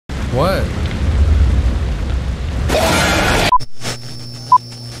What?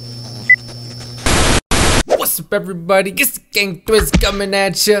 What's up, everybody? It's KingTwizz coming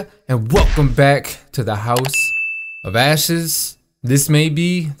at ya, and welcome back to the House of Ashes. This may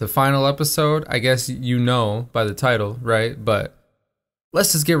be the final episode. I guess you know by the title, right? But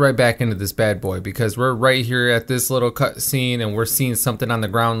let's just get right back into this bad boy, because we're right here at this little cut scene and we're seeing something on the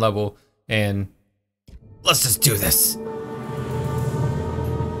ground level, and let's just do this.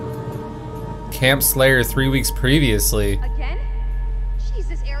 Camp Slayer 3 weeks previously. Again?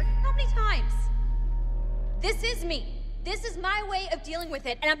 Jesus, Eric, how many times? This is me. This is my way of dealing with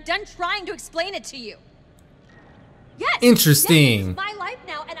it, and I'm done trying to explain it to you. Yes. Interesting. Yes, it's my life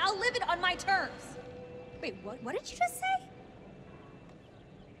now, and I'll live it on my terms. Wait, what did you just say?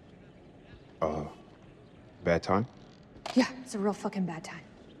 Bad time? Yeah, it's a real fucking bad time.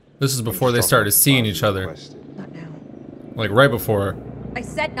 This is before they started seeing each other. Not now. Like right before. I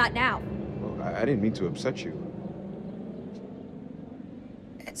said not now. Well, I didn't mean to upset you.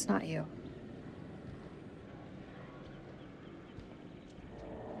 It's not you.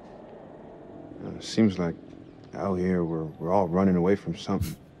 Seems like out here we're all running away from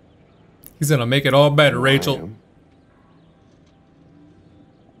something. He's gonna make it all better, I Rachel. am.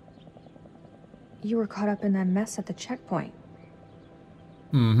 You were caught up in that mess at the checkpoint.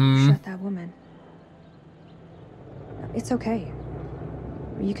 Mm-hmm. Shot that woman. It's okay.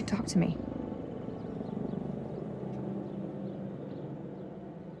 You can talk to me.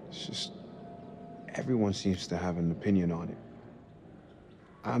 It's just everyone seems to have an opinion on it.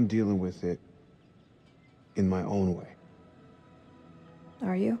 I'm dealing with it in my own way.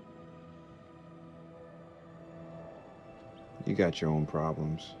 Are you? You got your own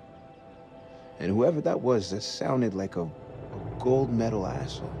problems. And whoever that was, that sounded like a gold medal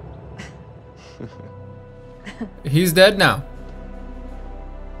asshole. He's dead now.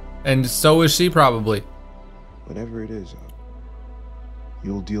 And so is she probably. Whatever it is,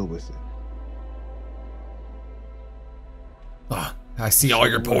 you'll deal with it. Oh, I see all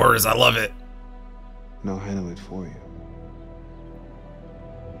your pores. I love it. And I'll handle it for you.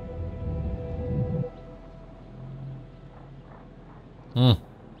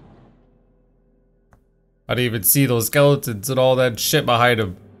 I didn't even see those skeletons and all that shit behind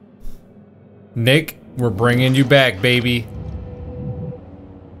him. Nick, we're bringing you back, baby.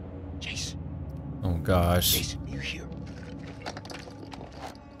 Jason. Oh gosh. Jason, you're here.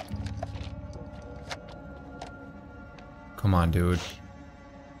 Come on, dude.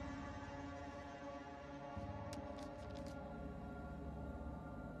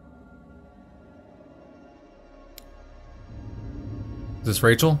 Is this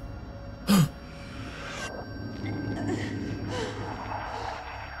Rachel?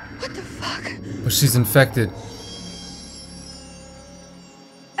 What the fuck? But she's infected.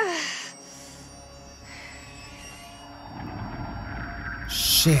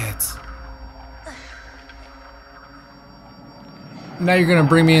 Shit. Now you're gonna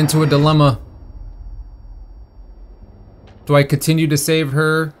bring me into a dilemma. Do I continue to save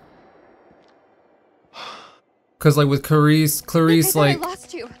her? Cause like with Clarice, like, I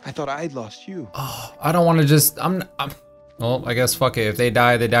lost you. I thought I'd lost you. oh, I don't want to just. Well, I guess fuck it. If they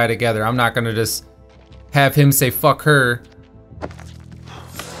die, they die together. I'm not gonna just have him say fuck her.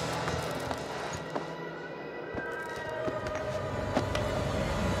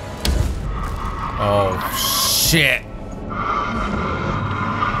 Oh shit.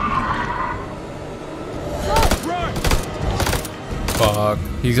 Fuck.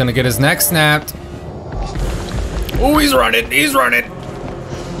 He's gonna get his neck snapped. Oh, he's running. He's running.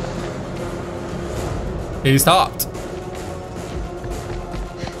 He stopped.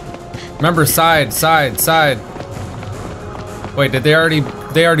 Remember, side. Wait, did they already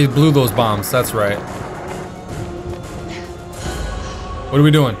blew those bombs? That's right. What are we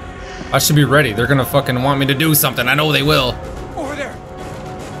doing? I should be ready. They're gonna fucking want me to do something. I know they will. Over there.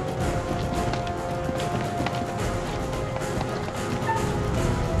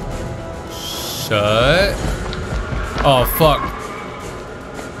 Shut. Oh, fuck.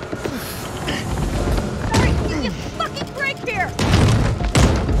 Hurry, you fucking break here!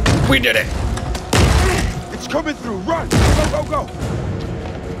 We did it. It's coming through. Run. Go.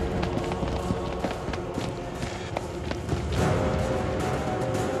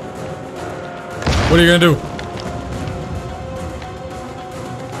 What are you gonna do?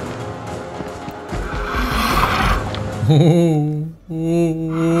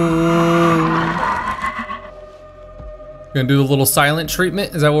 Gonna do the little silent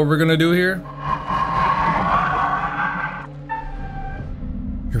treatment? Is that what we're gonna do here?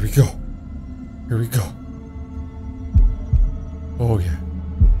 Here we go. Here we go. Oh yeah.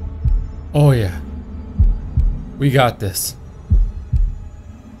 Oh yeah. We got this.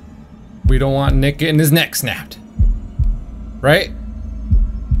 We don't want Nick getting his neck snapped. Right?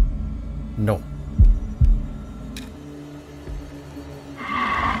 No.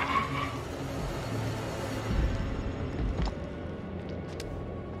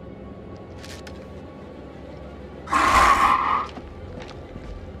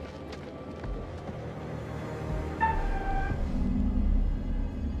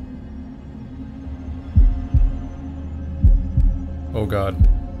 Oh god.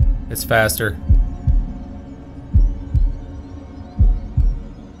 It's faster.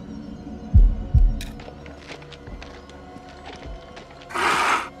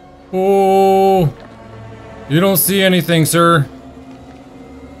 Oh! You don't see anything, sir.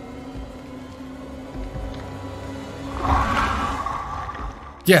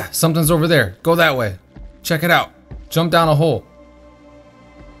 Yeah, something's over there. Go that way. Check it out. Jump down a hole.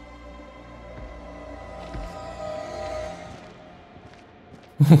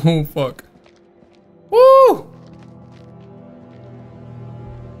 Oh, fuck. Woo!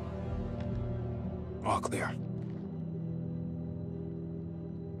 All clear.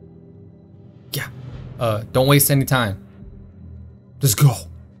 Yeah. Don't waste any time. Just go.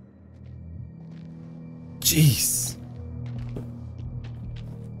 Jeez.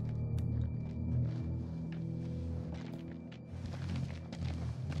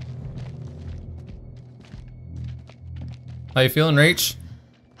 How you feeling, Rach?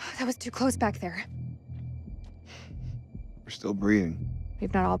 That was too close back there. We're still breathing.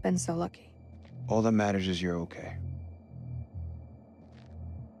 We've not all been so lucky. All that matters is you're okay.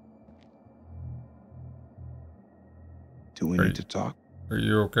 Do we need to talk? Are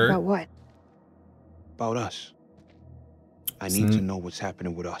you okay? About what? About us. I need to know what's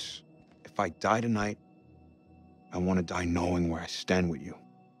happening with us. If I die tonight, I want to die knowing where I stand with you.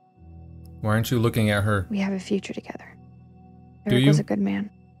 Why aren't you looking at her? We have a future together. Do Eric you? was a good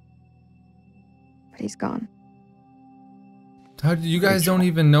man. But he's gone. How did you guys don't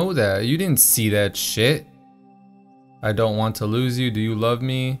even know that? You didn't see that shit. I don't want to lose you. Do you love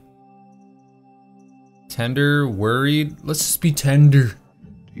me? Tender, worried. Let's just be tender.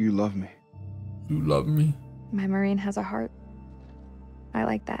 Do you love me? You love me. My Marine has a heart. I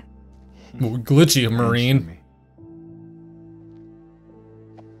like that. Well, glitchy, Marine. Me.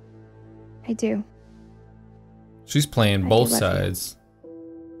 I do. She's playing I both do love you. sides.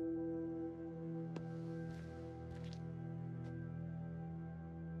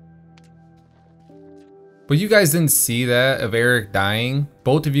 But you guys didn't see that of Eric dying.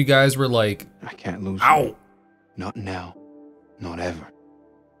 Both of you guys were like, I can't lose ow. you. Not now. Not ever.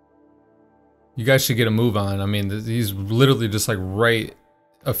 You guys should get a move on. I mean, he's literally just like right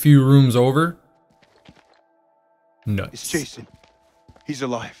a few rooms over. Nuts. It's Jason. He's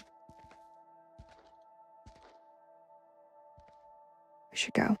alive. We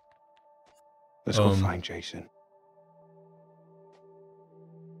should go. Let's go find Jason.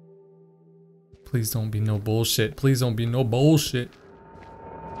 Please don't be no bullshit. Please don't be no bullshit.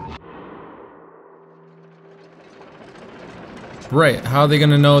 Right, how are they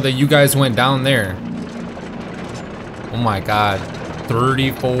gonna know that you guys went down there? Oh my god.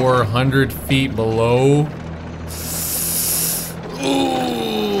 3,400 feet below.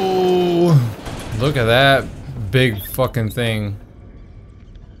 Ooh. Look at that big fucking thing.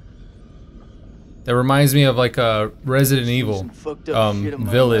 That reminds me of like a Resident Evil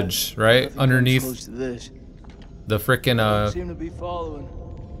village, right? Underneath the frickin' seem to be following.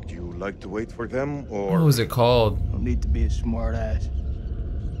 Do you like to wait for them, or what was it called? Don't need to be a smart ass.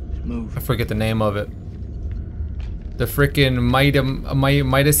 Just move. I forget the name of it. The frickin'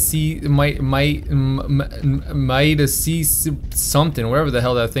 Midas something, whatever the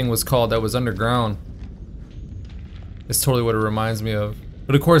hell that thing was called that was underground. It's totally what it reminds me of.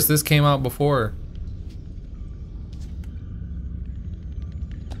 But of course this came out before.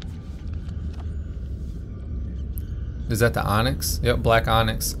 Is that the onyx? Yep, black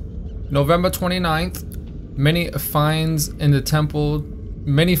onyx. November 29th. Many finds in the temple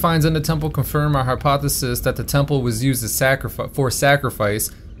confirm our hypothesis that the temple was used as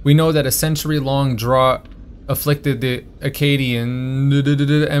sacrifice. We know that a century-long drought afflicted the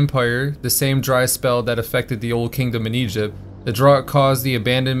Akkadian Empire, the same dry spell that affected the Old Kingdom in Egypt. The drought caused the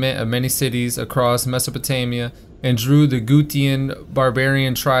abandonment of many cities across Mesopotamia and drew the Gutian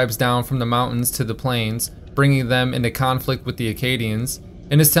barbarian tribes down from the mountains to the plains, bringing them into conflict with the Akkadians.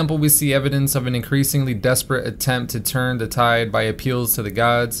 In this temple we see evidence of an increasingly desperate attempt to turn the tide by appeals to the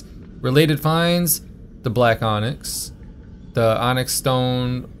gods. Related finds: the black onyx. The onyx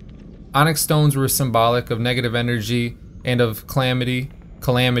stone. Onyx stones were symbolic of negative energy and of calamity.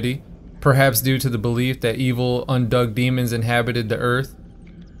 perhaps due to the belief that evil, undug demons inhabited the earth.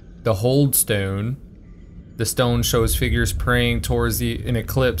 The Hold Stone. The stone shows figures praying towards an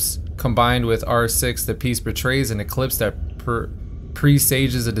eclipse. Combined with R6, the piece portrays an eclipse that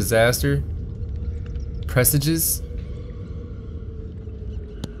presages a disaster. Presages?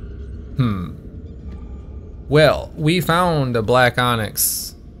 Well, we found a black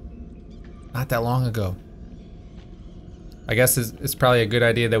onyx not that long ago. I guess it's probably a good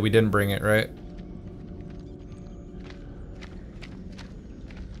idea that we didn't bring it, right?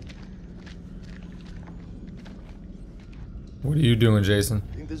 What are you doing, Jason?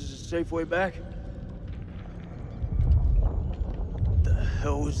 Think this is a safe way back? What the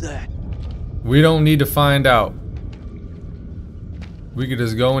hell was that? We don't need to find out. We could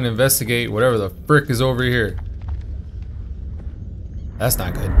just go and investigate whatever the frick is over here. That's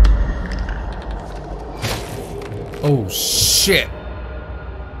not good. Oh shit.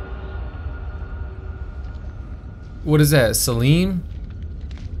 What is that, Salim?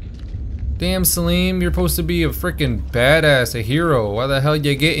 Damn, Salim, you're supposed to be a freaking badass, a hero. Why the hell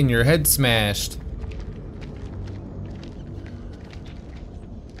you getting your head smashed?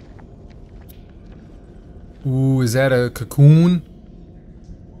 Ooh, is that a cocoon?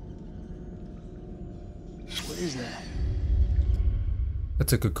 What is that?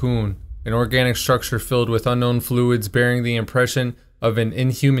 That's a cocoon. An organic structure filled with unknown fluids bearing the impression of an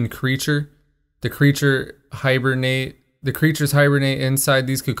inhuman creature. The creatures hibernate inside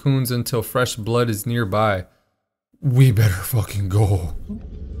these cocoons until fresh blood is nearby. We better fucking go.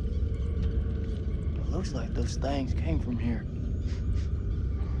 It looks like those things came from here.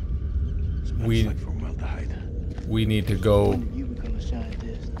 We Like formaldehyde. we need to go. When did you become a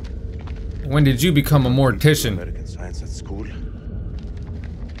scientist? When did you become a mortician? American science at school.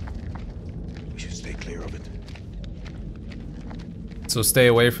 We should stay clear of it. So stay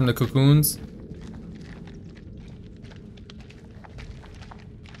away from the cocoons?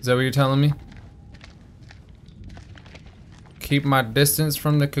 Is that what you're telling me? Keep my distance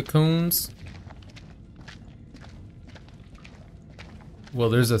from the cocoons? Well,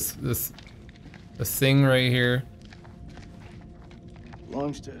 there's a thing right here.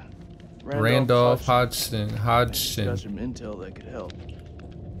 Belongs to Randolph Hodgson. Got Hodgson. some intel that could help.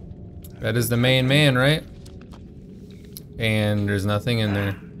 That is the main man, right? And there's nothing in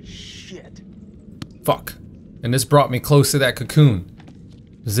there. Shit. Fuck. And this brought me close to that cocoon.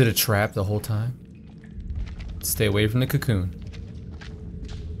 Is it a trap the whole time? Stay away from the cocoon.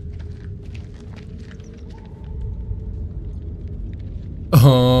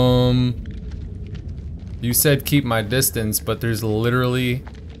 You said keep my distance, but there's literally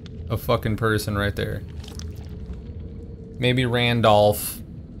a fucking person right there. Maybe Randolph.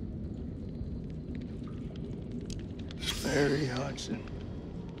 Mary Hodgson.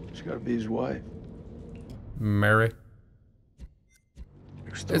 She's gotta be his wife. Mary.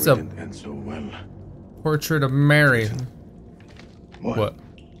 Your story It's a- didn't end so well. Portrait of Mary. What?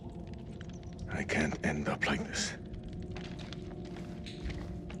 I can't end up like this.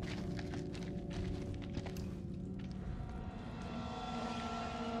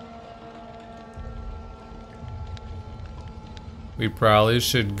 We probably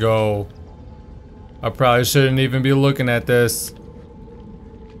should go. I probably shouldn't even be looking at this.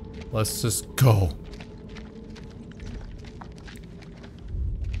 Let's just go.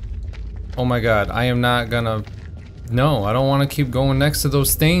 Oh my god, I am not gonna... No, I don't want to keep going next to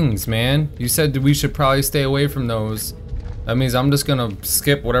those things, man. You said that we should probably stay away from those. That means I'm just gonna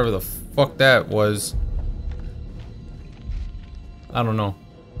skip whatever the fuck that was. I don't know.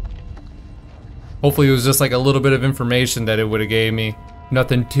 Hopefully it was just like a little bit of information that it would have gave me.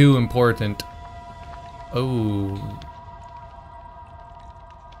 Nothing too important. Oh.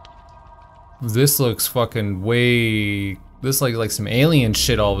 This looks fucking way... This looks like some alien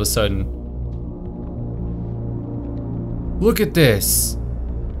shit all of a sudden. Look at this.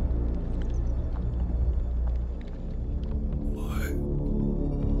 What?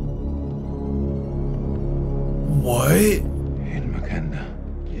 What? In Maganda.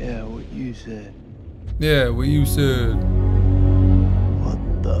 Yeah, what you said. Yeah, what you said.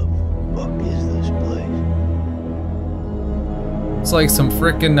 What the fuck is this place? It's like some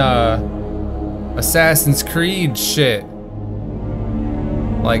frickin' Assassin's Creed shit.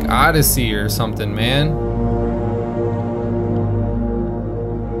 Like Odyssey or something, man.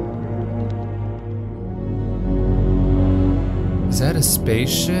 Is that a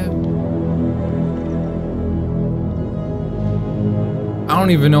spaceship? I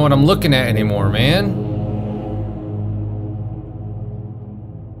don't even know what I'm looking at anymore, man.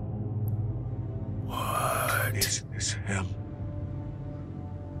 This is hell.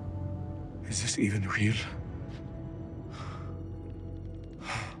 Is this even real?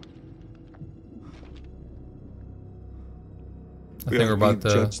 I think we're about to...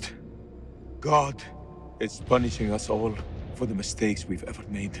 judged. God is punishing us all for the mistakes we've ever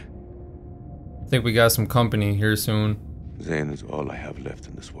made. I think we got some company here soon. Zane is all I have left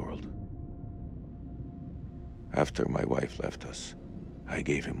in this world. After my wife left us, I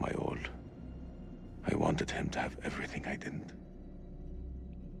gave him my all. I wanted him to have everything I didn't.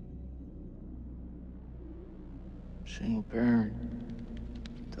 Single parent.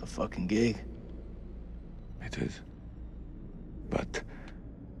 Tough fucking gig. It is. But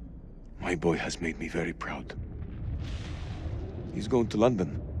my boy has made me very proud. He's going to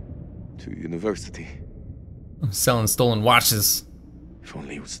London, to university. Selling stolen watches. If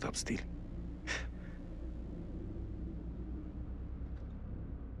only he would stop stealing.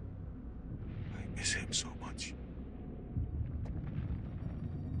 I miss him so much.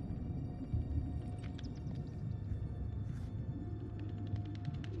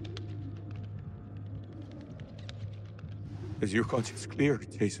 Is your conscience clear,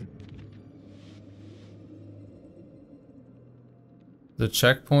 Jason? The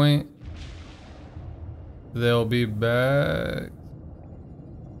checkpoint. They'll be back.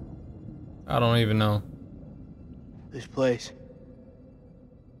 I don't even know. This place.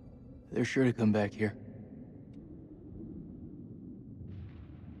 They're sure to come back here.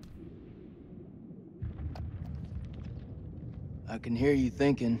 I can hear you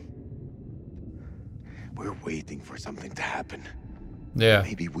thinking. We're waiting for something to happen. Yeah.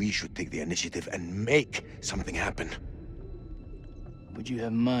 Maybe we should take the initiative and make something happen. What'd you have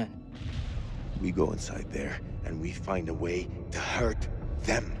in mind? We go inside there and we find a way to hurt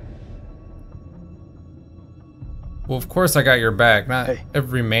them. Well, of course I got your back. Not Hey.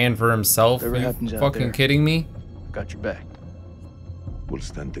 every man for himself. Are Whatever you happens out fucking there. kidding me? Got your back. We'll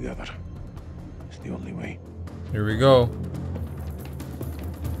stand together. It's the only way. Here we go.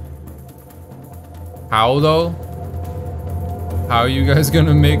 How though? How are you guys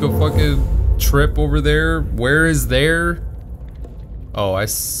gonna make a fucking trip over there? Where is there? Oh, I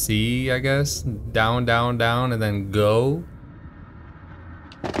see, I guess. Down, down, down, and then go.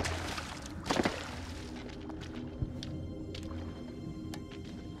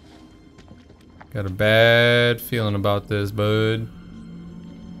 Got a bad feeling about this, bud.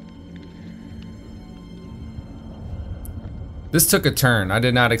 This took a turn. I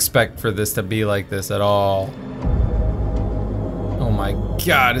did not expect for this to be like this at all. Oh my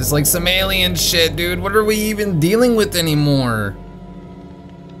god, it's like some alien shit, dude. What are we even dealing with anymore?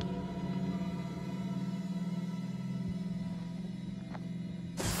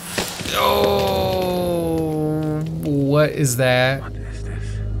 Oh, what is that? What is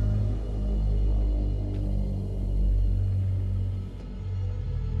this?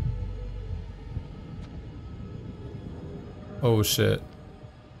 Oh shit.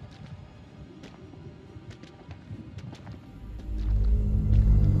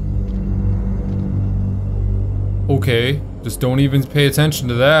 Okay, just don't even pay attention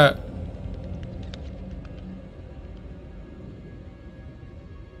to that.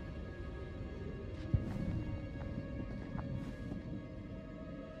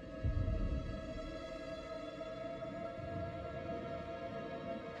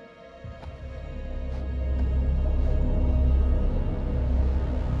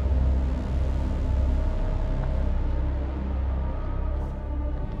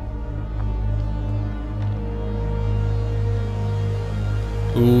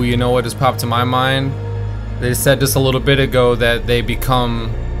 Ooh, you know what just popped to my mind? They said just a little bit ago that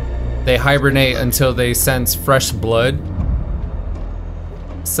they hibernate until they sense fresh blood.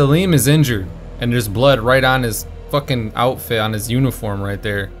 Salim is injured, and there's blood right on his fucking outfit, on his uniform right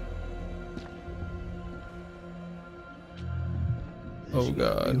there. Oh Be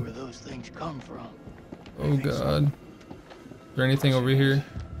god. where those things come from. Oh god. Is there anything over here?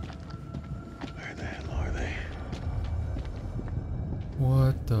 Where the hell are they?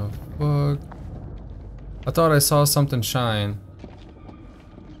 What the fuck? I thought I saw something shine.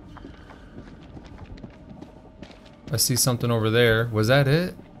 I see something over there. Was that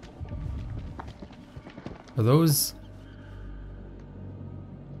it? Are those...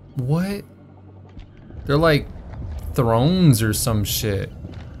 What? They're like thrones or some shit.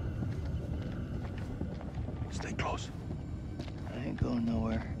 Stay close. I ain't going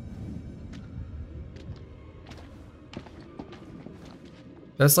nowhere.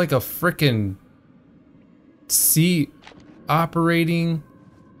 That's like a frickin' seat operating.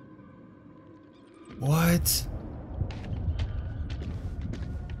 What?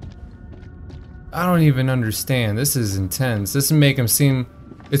 I don't even understand. This is intense. This is make him seem.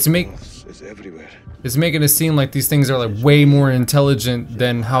 It's make. This is was everywhere. It's making it seem like these things are like way more intelligent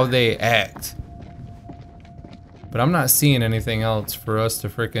than how they act. But I'm not seeing anything else for us to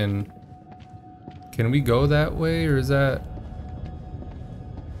frickin'... Can we go that way, or is that...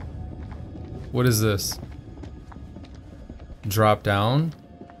 What is this? Drop down?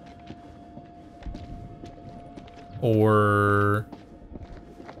 Or...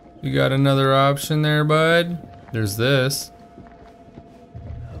 You got another option there, bud? There's this.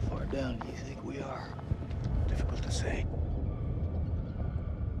 How far down do you think we are? Difficult to say.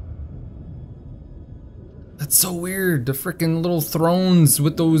 That's so weird. The frickin' little thrones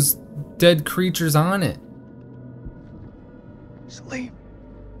with those dead creatures on it. Salim,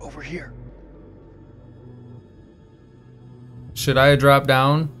 over here. Should I drop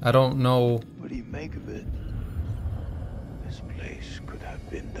down? I don't know. What do you make of it? This place could have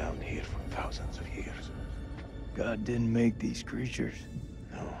been down here for thousands of years. God didn't make these creatures.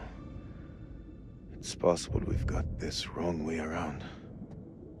 No. It's possible we've got this wrong way around.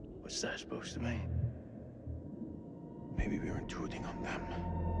 What's that supposed to mean? Maybe we're intruding on them.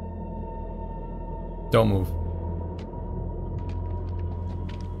 Don't move.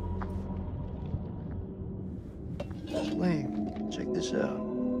 Salim, check this out.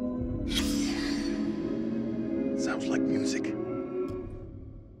 Sounds like music.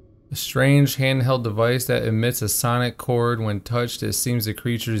 A strange handheld device that emits a sonic chord when touched. It seems the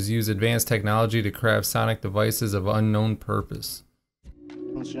creatures use advanced technology to craft sonic devices of unknown purpose.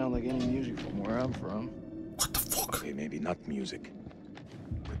 Don't sound like any music from where I'm from. What the fuck? Okay, maybe not music.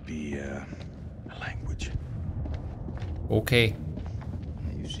 Could be a language. Okay.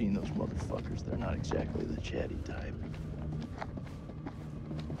 You've seen those motherfuckers. They're not exactly the chatty type.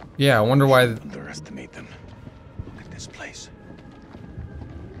 Yeah, I wonder why. Underestimate them. Look at this place.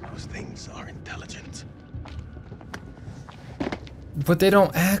 Those things are intelligent. But they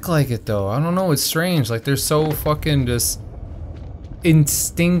don't act like it though. I don't know. It's strange. Like they're so fucking just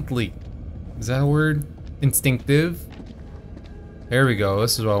instinctly. Is that a word? Instinctive? There we go.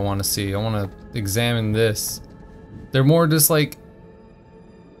 This is what I want to see. I want to examine this. They're more just like,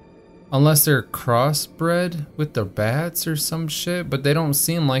 unless they're crossbred with the bats or some shit, but they don't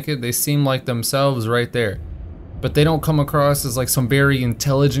seem like it. They seem like themselves right there. But they don't come across as like some very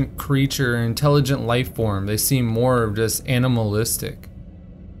intelligent creature, intelligent life form. They seem more of just animalistic.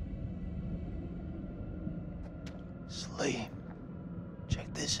 Salim,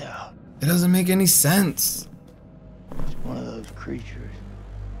 check this out. It doesn't make any sense. It's one of those creatures,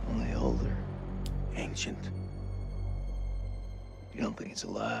 only older. Ancient. You don't think it's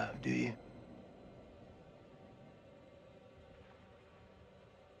alive, do you?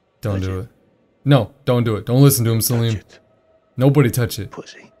 Don't Touch do it. it. No, don't do it. Don't listen to him, Salim. Touch it. Nobody touch it.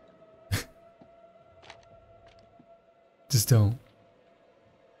 Pussy. Just don't.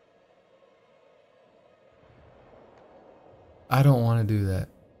 I don't want to do that.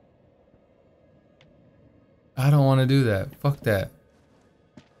 I don't want to do that. Fuck that.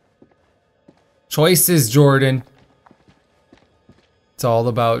 Choices, Jordan. It's all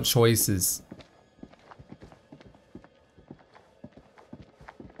about choices.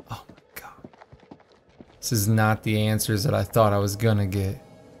 Oh my god. This is not the answers that I thought I was gonna get.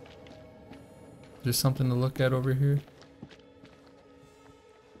 There's something to look at over here.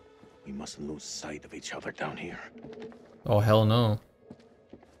 We mustn't lose sight of each other down here. Oh hell no.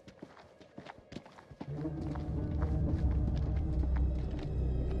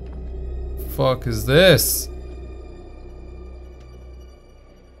 Fuck is this?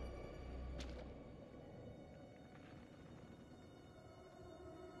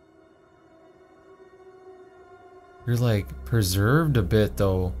 You're like preserved a bit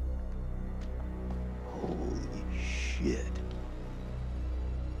though. Holy shit.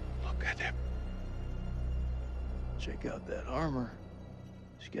 Look at him. Check out that armor.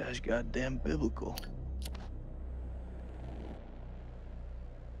 This guy's goddamn biblical.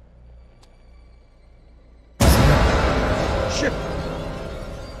 Shit!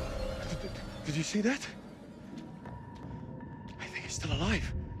 Did you see that? I think he's still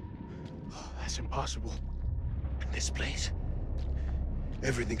alive. Oh, that's impossible. In this place,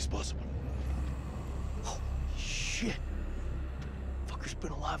 everything's possible. Holy shit. Fucker's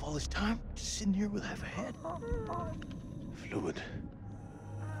been alive all this time, just sitting here with half a head. Fluid.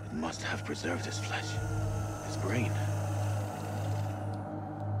 It must have preserved his flesh, his brain.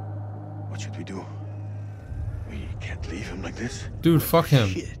 What should we do? We can't leave him like this. Dude, fuck him.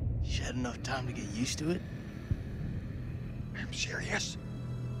 Shit. He's had enough time to get used to it. I'm serious.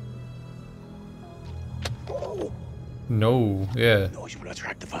 No, yeah. Noise will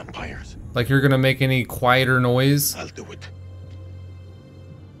attract the vampires. Like you're gonna make any quieter noise? I'll do it.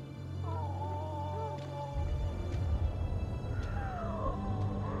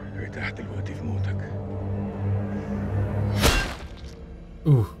 ارتحت دلوقتي في موتك.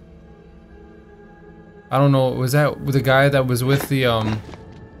 Ooh. I don't know, was that the guy that was with the,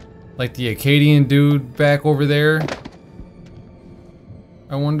 like the Acadian dude back over there?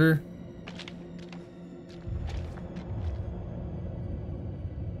 I wonder.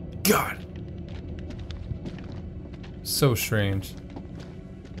 God. So strange.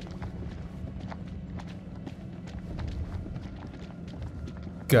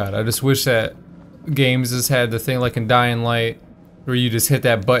 God, I just wish that games just had the thing like in Dying Light where you just hit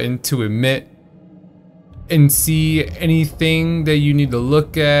that button to emit and see anything that you need to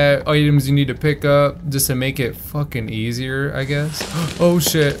look at, items you need to pick up, just to make it fucking easier, I guess. Oh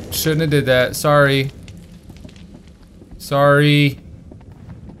shit, shouldn't have did that, sorry. Sorry.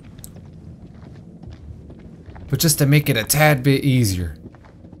 But just to make it a tad bit easier.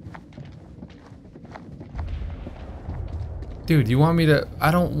 Dude, you want me to, I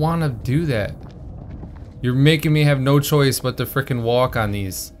don't want to do that. You're making me have no choice but to frickin' walk on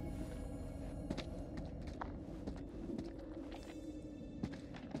these.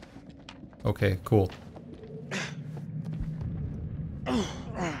 Okay, cool.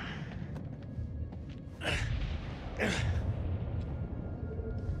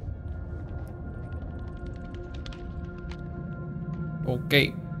 Okay.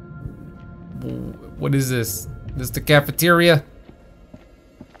 What is this? This the cafeteria?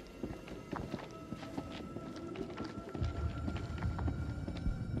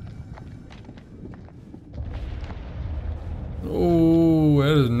 Oh,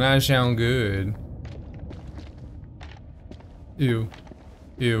 that does not sound good. Ew.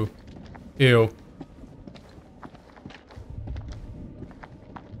 Ew. Ew.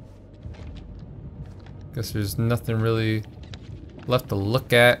 Guess there's nothing really left to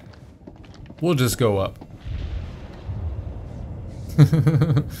look at. We'll just go up.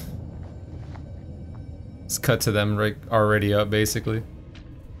 Let's cut to them right already up, basically.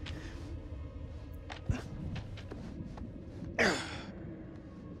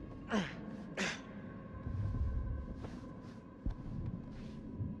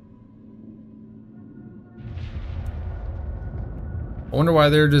 wonder why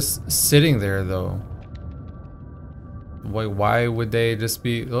they're just sitting there, though. Why would they just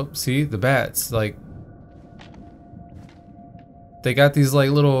be... Oh, see? The bats, like... They got these,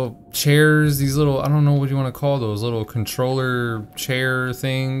 like, little chairs, these little... I don't know what you want to call those. Little controller chair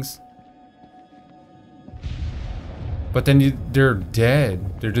things. But then they're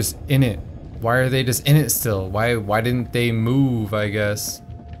dead. They're just in it. Why are they just in it still? Why didn't they move, I guess?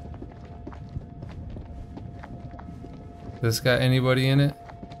 This got anybody in it?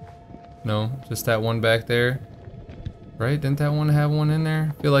 No, just that one back there. Right? Didn't that one have one in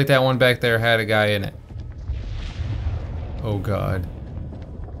there? I feel like that one back there had a guy in it. Oh god.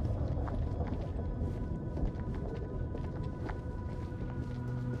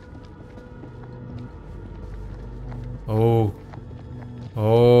 Oh.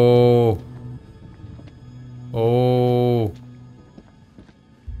 Oh. Oh.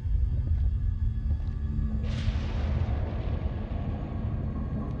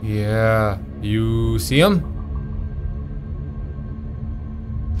 Yeah. You see him?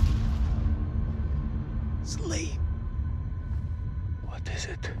 Sleep. What is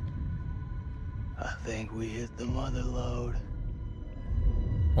it? I think we hit the mother lode.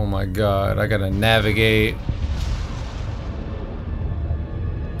 Oh my god, I gotta navigate.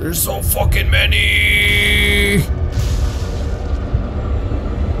 There's so fucking many! Thinking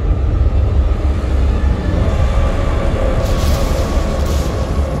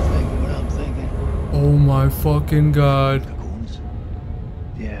what I'm thinking. Oh my fucking god. Dragoons?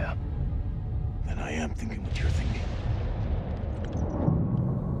 Yeah. Then I am thinking what you're thinking.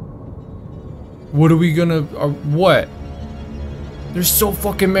 What are we gonna... what? There's so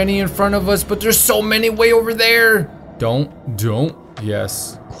fucking many in front of us, but there's so many way over there! Don't.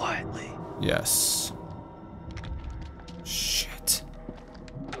 Yes. Quietly. Yes. Shit.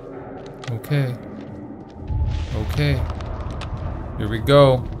 Okay. Okay. Here we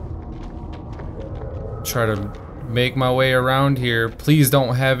go. Try to make my way around here. Please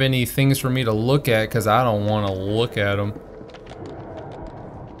don't have any things for me to look at, because I don't want to look at them.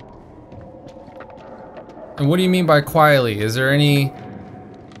 And what do you mean by quietly? Is there any...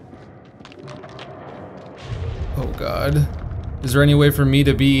 Oh god. Is there any way for me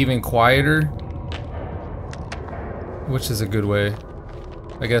to be even quieter? Which is a good way.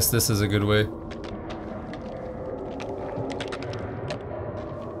 I guess this is a good way.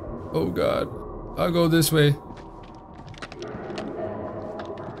 Oh god. I'll go this way.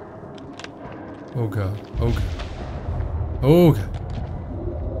 Oh god. Oh god. Oh god.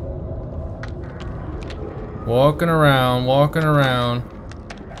 Walking around, walking around.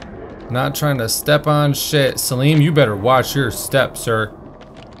 Not trying to step on shit. Salim, you better watch your step, sir.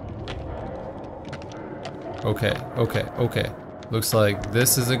 Okay, okay, okay. Looks like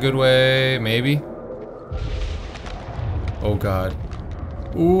this is a good way, maybe. Oh god.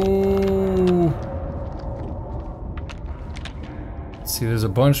 Ooh. See, there's a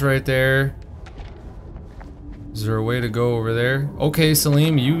bunch right there. Is there a way to go over there? Okay,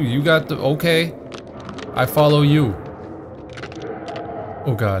 Salim, you got the okay. I follow you.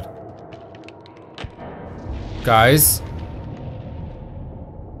 Oh god. Guys.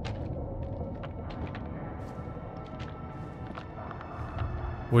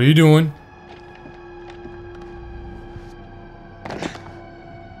 What are you doing?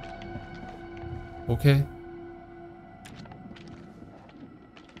 Okay.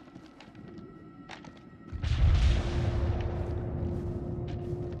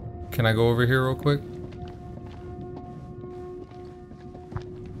 Can I go over here real quick?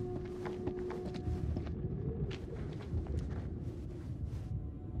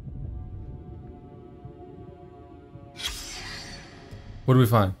 What do we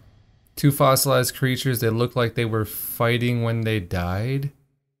find? 2 fossilized creatures. They look like they were fighting when they died.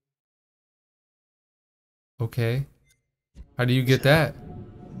 Okay. How do you get that?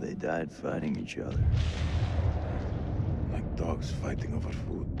 They died fighting each other. Like dogs fighting over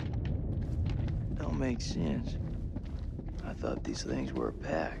food. Don't make sense. I thought these things were a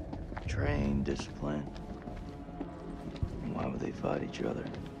pack. Trained, disciplined. Why would they fight each other?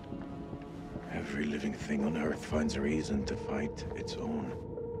 Every living thing on Earth finds a reason to fight its own.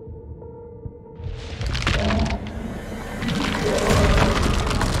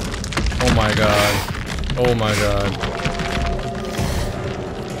 Oh my god. Oh my god.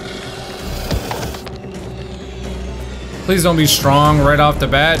 Please don't be strong right off the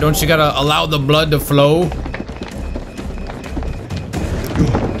bat. Don't you gotta allow the blood to flow?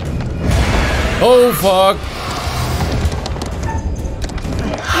 Oh fuck.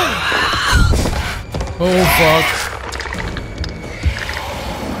 Oh fuck.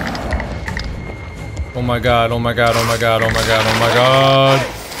 Oh my god, oh my god, oh my god, oh my god, oh my god.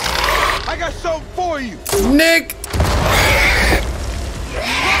 I got something for you. Nick!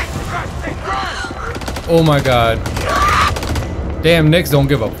 Oh my god. Damn, Nicks don't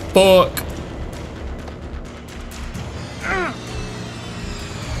give a fuck.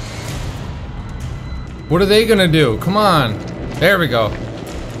 What are they gonna do? Come on. There we go.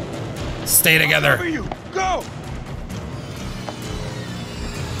 Stay together. Where you go?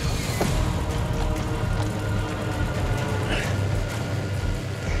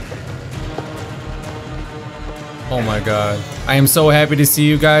 Oh my god. I am so happy to see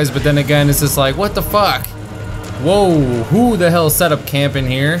you guys, but then again, it's just like, what the fuck? Whoa, who the hell set up camp in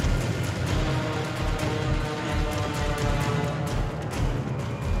here?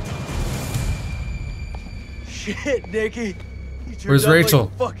 Shit, Nicky. You turned Where's out Rachel?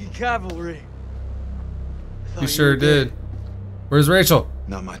 Like fucking cavalry. I thought You sure were did. dead. Where's Rachel?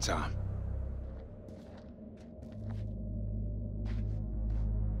 Not my time.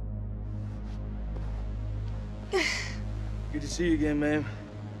 Good to see you again, ma'am.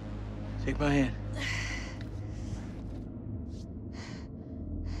 Take my hand.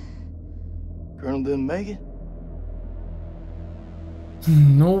 Colonel didn't make it?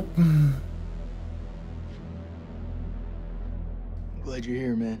 Nope. I'm glad you're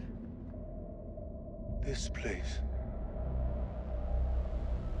here, man. This place.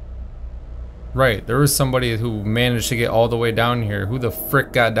 Right, there was somebody who managed to get all the way down here. Who the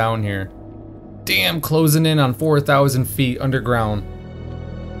frick got down here? Damn, closing in on 4,000 feet underground.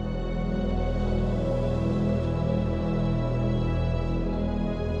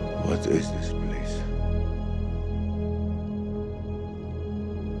 What is this place?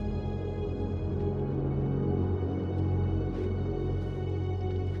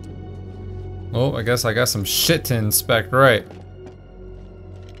 Oh, I guess I got some shit to inspect, right?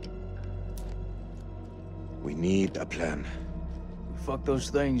 We need a plan. Fuck those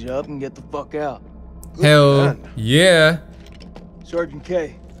things up and get the fuck out. Hell plan. yeah. Sergeant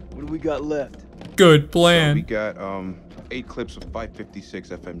K, what do we got left? Good So plan. we got 8 clips of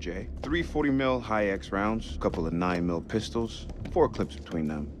 5.56 FMJ, 3 40mm high X rounds, a couple of 9mm pistols, 4 clips between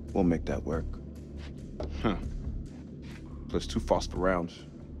them. We'll make that work. Huh. Plus 2 phosphor rounds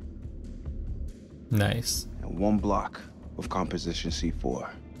Nice. and 1 block of composition C4.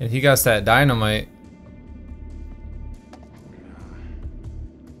 And he got that dynamite.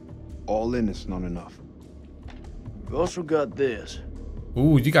 All in, it's not enough. We also got this.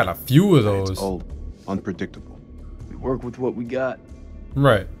 Ooh, you got a few of It's those. old, unpredictable. We work with what we got.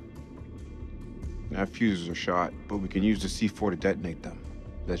 Right. Our fuses are shot, but we can use the C4 to detonate them.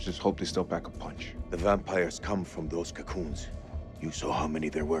 Let's just hope they still back a punch. The vampires come from those cocoons. You saw how many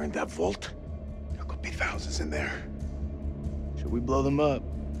there were in that vault? There could be thousands in there. Should we blow them up?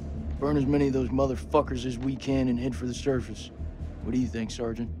 Burn as many of those motherfuckers as we can and head for the surface. What do you think,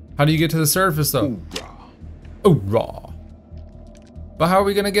 Sergeant? How do you get to the surface though? Hoorah. Hoorah. But how are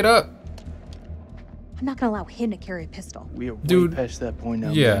we gonna get up? I'm not gonna allow him to carry a pistol. We are Dude, way past that point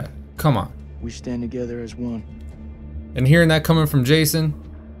now. Yeah, man. come on. We stand together as one. And hearing that coming from Jason,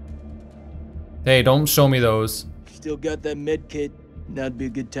 hey, don't show me those. Still got that med kit. Now'd be a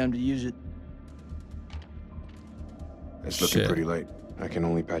good time to use it. It's looking Shit. pretty late. I can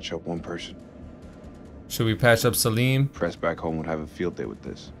only patch up one person. Should we patch up Salim? Press back home would have a field day with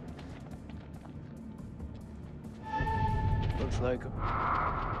this. Looks like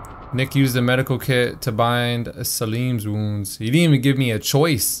Nick used the medical kit to bind Salim's wounds. He didn't even give me a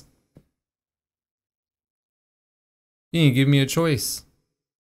choice. He didn't give me a choice.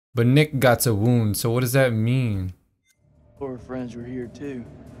 But Nick got a wound, so what does that mean? our friends were here too.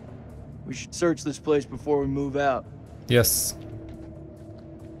 We should search this place before we move out. Yes.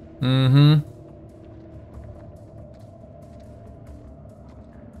 Mm-hmm.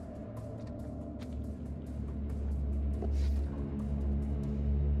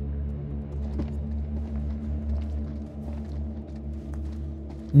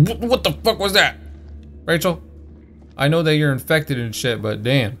 What the fuck was that? Rachel? I know that you're infected and shit, but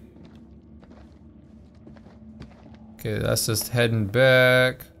damn. Okay, that's just heading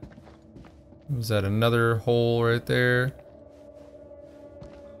back. Was that another hole right there?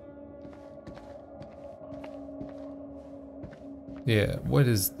 Yeah, what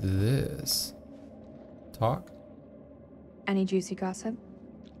is this? Talk? Any juicy gossip?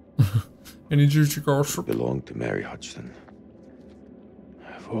 Any juicy gossip? Belonged to Mary Hodgson.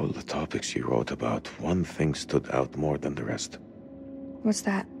 Of all the topics she wrote about, one thing stood out more than the rest. What's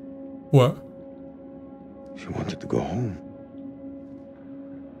that? What? She wanted to go home.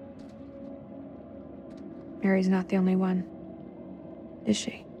 Mary's not the only one, is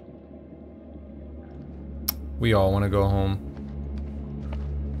she? We all want to go home.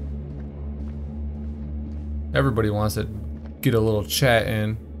 Everybody wants to get a little chat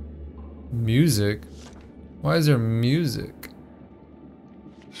in. Music? Why is there music?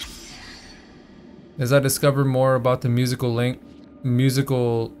 As I discover more about the musical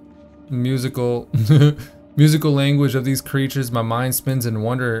musical language of these creatures, my mind spins in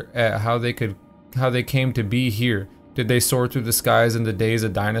wonder at how they came to be here. Did they soar through the skies in the days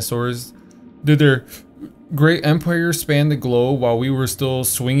of dinosaurs? Did their great empire span the globe while we were still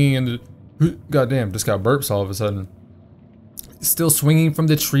swinging in the... Goddamn, just got burps all of a sudden. Still swinging from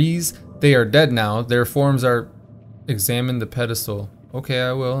the trees? They are dead now. Their forms are... Examine the pedestal. Okay,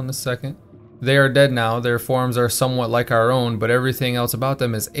 I will in a second. They are dead now. Their forms are somewhat like our own, but everything else about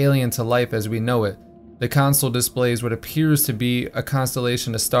them is alien to life as we know it. The console displays what appears to be a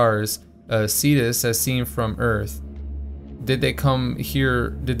constellation of stars, Cetus as seen from Earth. Did they come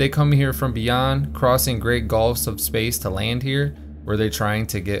here from beyond, crossing great gulfs of space to land here? Were they trying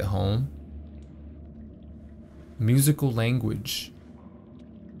to get home? Musical language.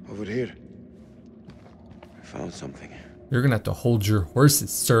 Over here. I found something. You're gonna have to hold your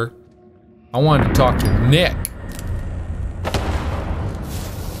horses, sir. I wanted to talk to Nick.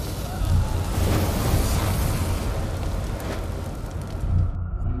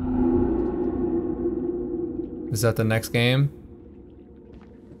 Is that the next game?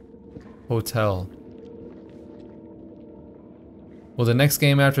 Hotel. Well, the next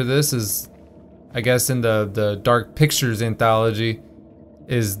game after this is, I guess in the Dark Pictures anthology,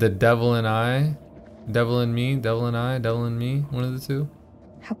 is The Devil and I. Devil and Me, Devil and I, Devil and Me, one of the two.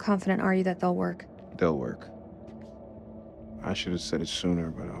 How confident are you that they'll work? They'll work. I should have said it sooner,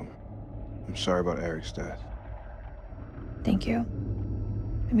 but I'm sorry about Eric's death. Thank you.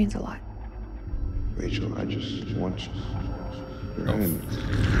 It means a lot. Rachel, I just want your hand.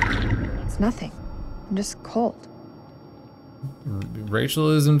 It's nothing. I'm just cold.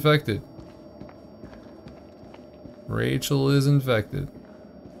 Rachel is infected. Rachel is infected.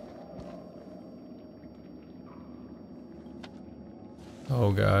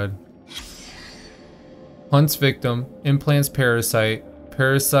 Oh god. Hunts victim, implants parasite,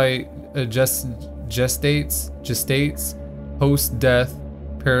 parasite gestates, post death,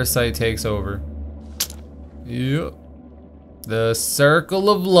 parasite takes over. Yep. The circle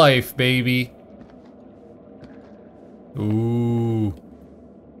of life, baby. Ooh.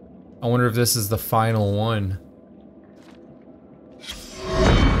 I wonder if this is the final one.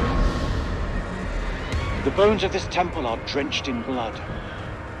 The bones of this temple are drenched in blood.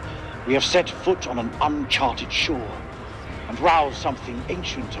 We have set foot on an uncharted shore and roused something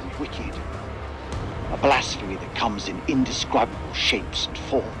ancient and wicked. A blasphemy that comes in indescribable shapes and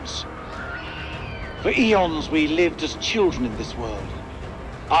forms. For eons we lived as children in this world,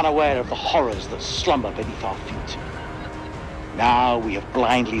 unaware of the horrors that slumber beneath our feet. Now we have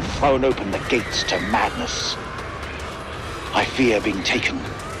blindly thrown open the gates to madness. I fear being taken,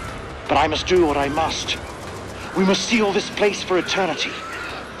 but I must do what I must. We must seal this place for eternity,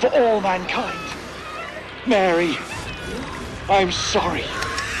 for all mankind. Mary, I'm sorry.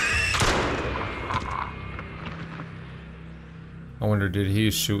 I wonder, did he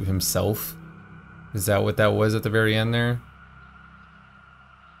shoot himself? Is that what that was at the very end there?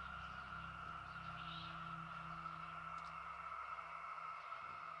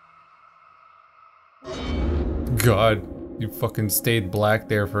 God, you fucking stayed black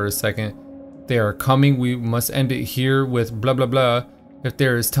there for a second. They are coming, we must end it here with blah blah blah. If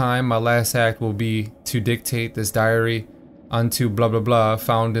there is time, my last act will be to dictate this diary unto blah blah blah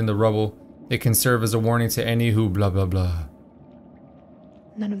found in the rubble. It can serve as a warning to any who blah blah blah.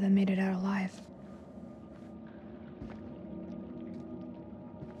 None of them made it out alive.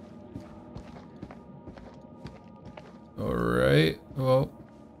 Alright, well,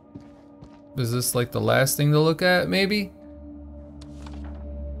 is this like the last thing to look at, maybe?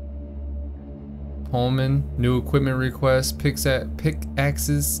 Holman, new equipment request,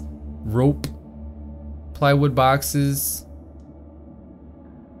 pickaxes, rope, plywood boxes.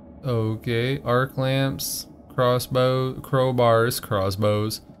 Okay, arc lamps, crossbows,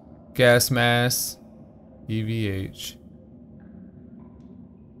 gas masks, EVH.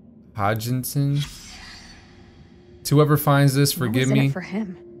 Hodgkinson. To whoever finds this, forgive What was in me. it for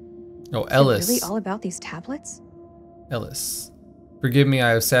him? Oh, Is it Ellis. really all about these tablets? Ellis. Forgive me, I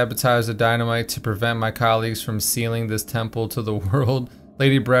have sabotaged the dynamite to prevent my colleagues from sealing this temple to the world.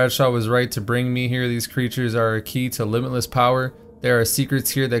 Lady Bradshaw was right to bring me here. These creatures are a key to limitless power. There are secrets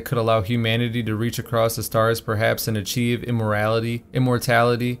here that could allow humanity to reach across the stars, perhaps, and achieve immortality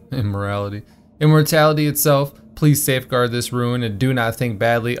itself. Please safeguard this ruin and do not think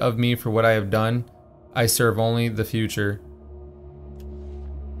badly of me for what I have done. I serve only the future.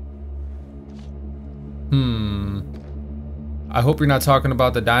 I hope you're not talking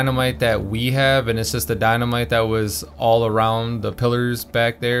about the dynamite that we have and it's just the dynamite that was all around the pillars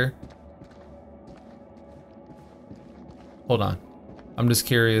back there. Hold on. I'm just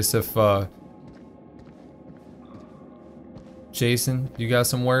curious if Jason, you got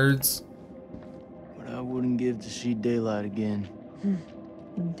some words? What I wouldn't give to see daylight again.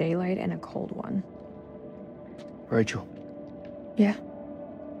 Daylight and a cold one. Rachel, Yeah.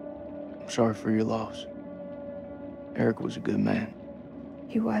 I'm sorry for your loss. Eric was a good man.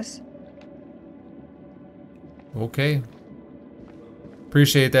 He was. Okay.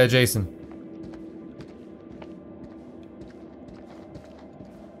 Appreciate that, Jason.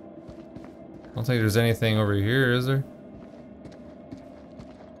 I don't think there's anything over here, is there?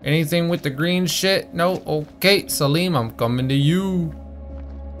 Anything with the green shit? No? Okay, Salim, I'm coming to you.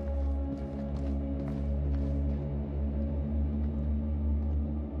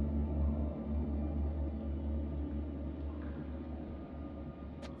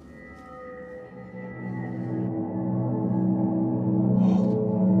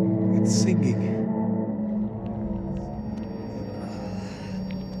 It's singing.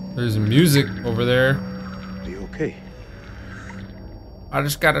 There's music over there. Are you okay? I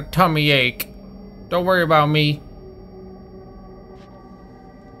just got a tummy ache. Don't worry about me.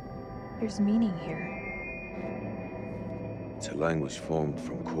 There's meaning here. It's a language formed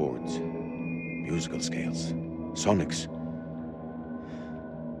from chords, musical scales, sonics.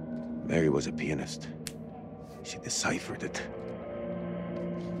 Mary was a pianist. She deciphered it.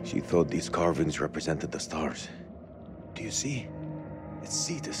 She thought these carvings represented the stars. Do you see? It's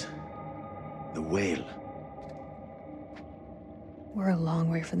Cetus, the whale. We're a long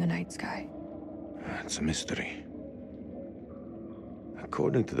way from the night sky. It's a mystery.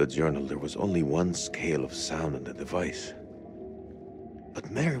 According to the journal, there was only one scale of sound in the device. But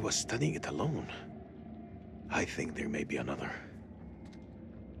Mary was studying it alone. I think there may be another.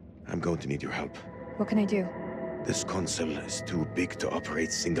 I'm going to need your help. What can I do? This console is too big to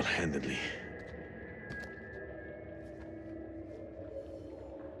operate single-handedly.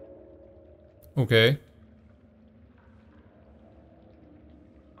 Okay.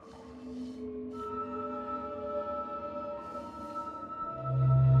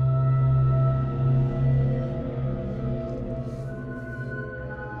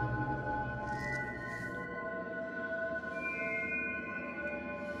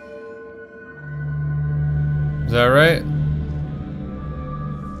 Is that right?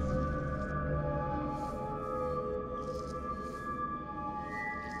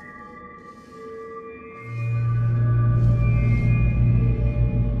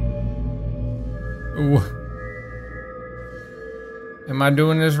 Ooh. Am I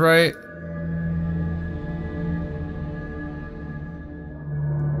doing this right?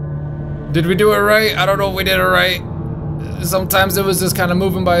 Did we do it right? I don't know if we did it right. Sometimes it was just kind of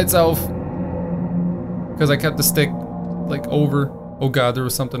moving by itself. Because I kept the stick like over. Oh god, there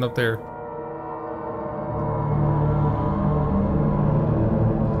was something up there.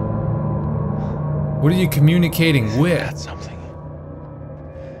 What are you communicating with? That's something.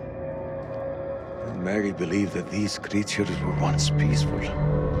 Mary believed that these creatures were once peaceful.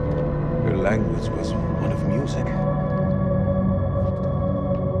 Their language was one of music.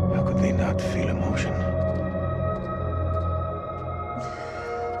 How could they not feel emotion?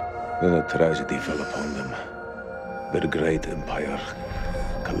 Then a tragedy fell upon them. Their great empire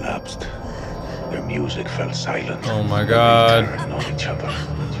collapsed. Their music fell silent. Oh my god. They turned on each other.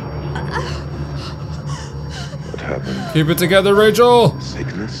 What happened? Keep it together, Rachel!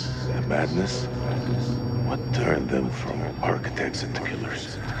 Sickness? Madness? What turned them from architects into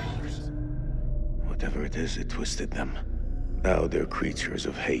killers? Whatever it is, it twisted them. Now they're creatures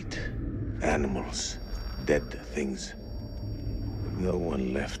of hate. Animals. Dead things. With no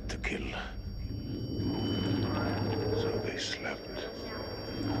one left to kill. So they slept.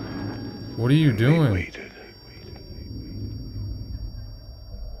 What are you They doing? waited.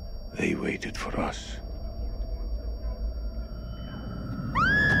 They waited for us.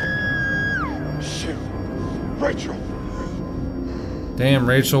 Shit. Rachel! Damn,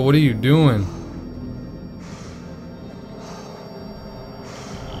 Rachel, what are you doing?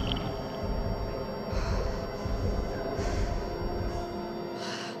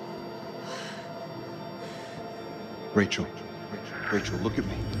 Rachel. Rachel, look at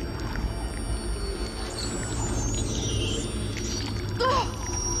me.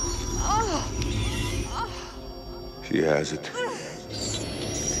 She has it.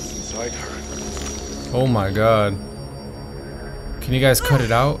 Inside her. Oh my god. Can you guys cut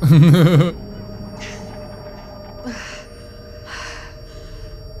it out?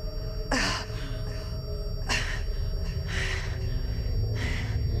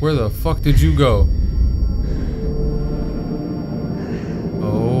 Where the fuck did you go?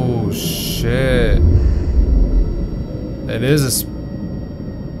 Oh shit. That is a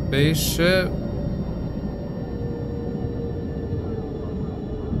spaceship?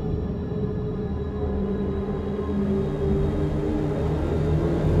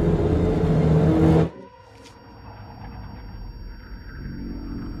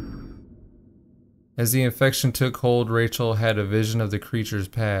 As the infection took hold, Rachel had a vision of the creature's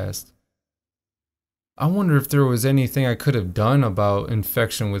past. I wonder if there was anything I could have done about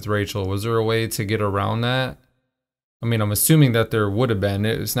infection with Rachel. Was there a way to get around that? I mean, I'm assuming that there would have been.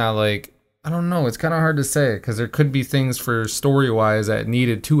 It's not like, I don't know, it's kind of hard to say because there could be things for story-wise that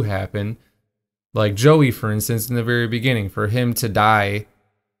needed to happen. Like Joey, for instance, in the very beginning, for him to die.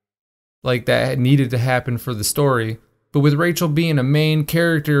 Like that needed to happen for the story. But with Rachel being a main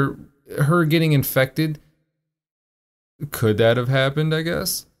character, her getting infected, could that have happened, I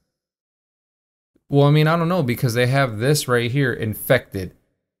guess? Well, I mean, I don't know, because they have this right here, infected.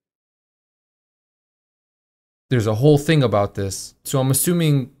 There's a whole thing about this. So I'm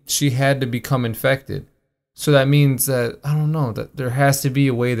assuming she had to become infected. So that means that, I don't know, that there has to be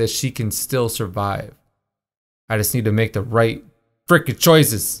a way that she can still survive. I just need to make the right frickin'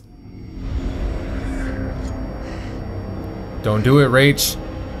 choices. Don't do it, Rach.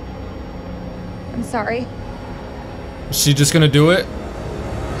 I'm sorry. Is she just gonna do it?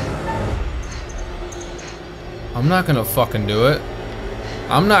 I'm not gonna fucking do it.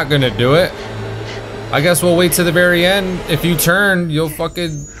 I'm not gonna do it. I guess we'll wait to the very end. If you turn,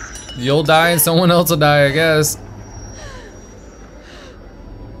 you'll die and someone else will die, I guess.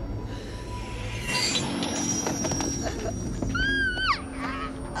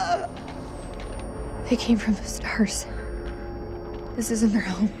 They came from the stars. This isn't their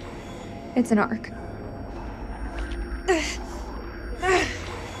home. It's an ark.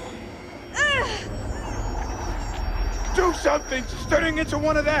 Do something! She's turning into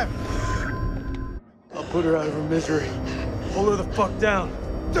one of them! I'll put her out of her misery. Hold her the fuck down.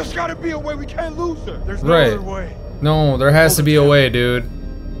 There's gotta be a way, we can't lose her! There's no Right. other way. No, there has to be a way, dude.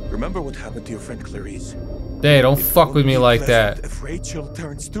 Remember what happened to your friend Clarice? Hey, don't fuck with me like that. If Rachel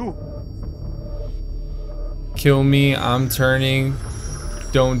turns too. Kill me, I'm turning.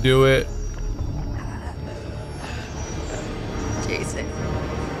 Don't do it. Jason.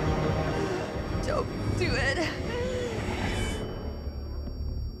 Don't do it.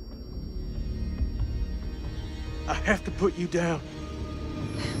 I have to put you down.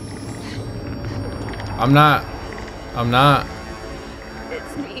 I'm not.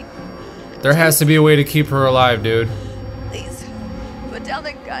 It's me. There has to be a way to keep her alive, dude. Please, put down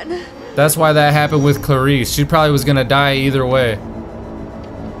the gun. That's why that happened with Clarice. She probably was gonna die either way.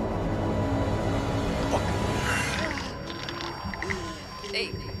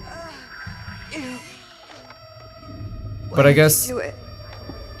 But I guess I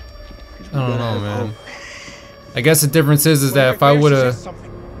don't know, man. I guess the difference is that if I would've...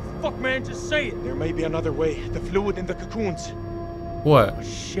 Fuck, man, just say it. There may be another way. The fluid in the cocoons. What? Oh,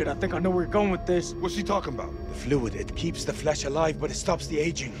 shit, I think I know where you're going with this. What's he talking about? The fluid, it keeps the flesh alive, but it stops the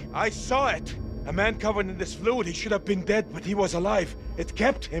aging. I saw it. A man covered in this fluid, he should have been dead, but he was alive. It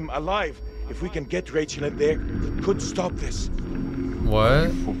kept him alive. If we can get Rachel in there, it could stop this.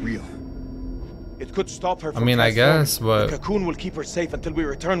 What? For real. It could stop her from I mean, I transforming. guess, but... The cocoon will keep her safe until we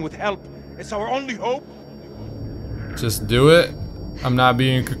return with help. It's our only hope. Just do it. I'm not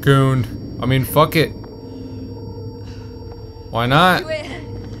being cocooned. I mean, fuck it. Why not? Do it.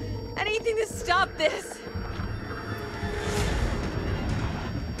 Anything to stop this.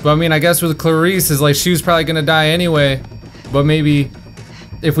 But I mean, I guess with Clarice, is like she was probably gonna die anyway. But maybe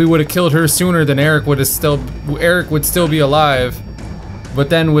if we would have killed her sooner, then Eric would still be alive. But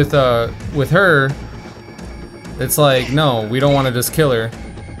then with her, it's like, no, we don't want to just kill her.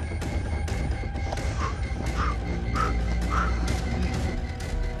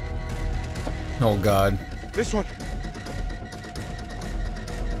 Oh God. This one.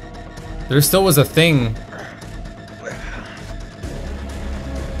 There still was a thing.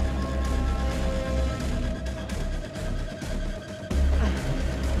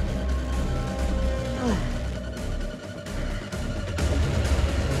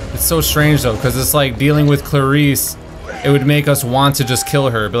 It's so strange though, because it's like dealing with Clarice, it would make us want to just kill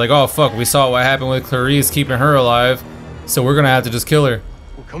her. Be like, oh fuck, we saw what happened with Clarice keeping her alive, so we're gonna have to just kill her.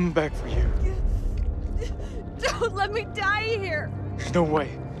 We're coming back for you. Don't let me die here. There's no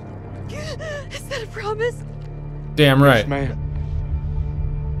way. Is that a promise? Damn right. Yes, man.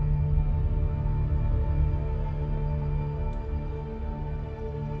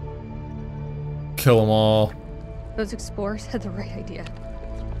 Kill them all. Those explorers had the right idea.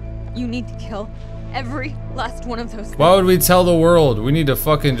 You need to kill every last one of those things. Why would we tell the world? We need to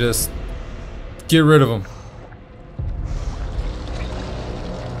fucking just get rid of them.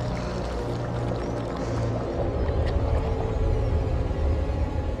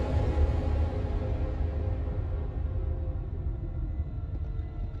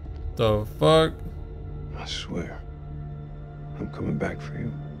 The fuck? I swear, I'm coming back for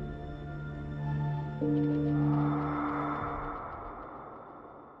you.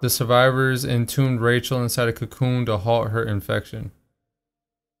 The survivors entombed Rachel inside a cocoon to halt her infection.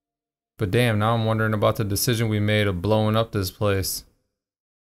 But damn, now I'm wondering about the decision we made of blowing up this place.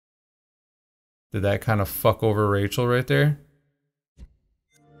 Did that kind of fuck over Rachel right there?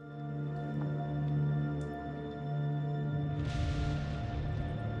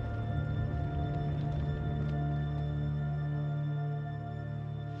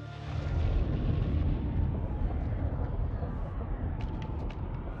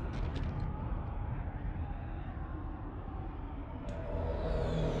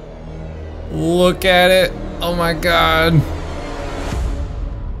 Look at it. Oh my God.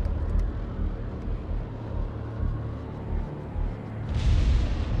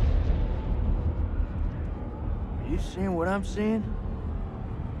 Are you seeing what I'm seeing?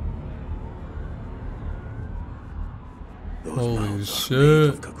 Those Holy mounds are shit. made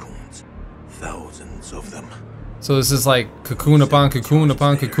of cocoons. Thousands of them. So this is like cocoon upon cocoon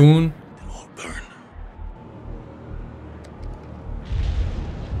upon cocoon. They'll all burn.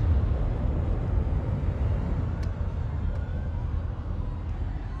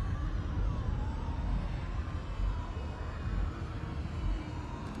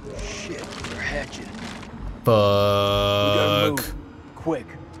 Shit, they're hatching. We gotta Fuck. move. Quick.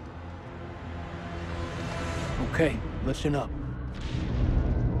 Okay, listen up.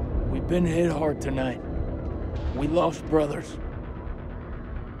 We've been hit hard tonight. We lost brothers.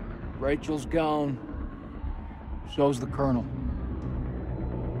 Rachel's gone. So's the Colonel.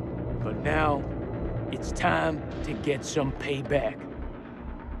 But now, it's time to get some payback.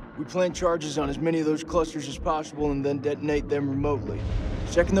 We plant charges on as many of those clusters as possible and then detonate them remotely.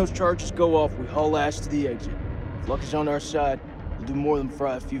 Second those charges go off, we haul ass to the exit. If luck is on our side, we'll do more than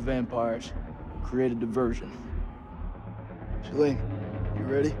fry a few vampires. Create a diversion. Salim, you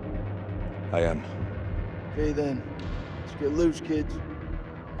ready? I am. Okay then. Let's get loose, kids.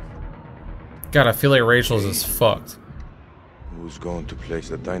 God, I feel like Rachel's is fucked. Who's going to place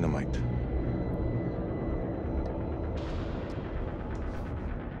the dynamite?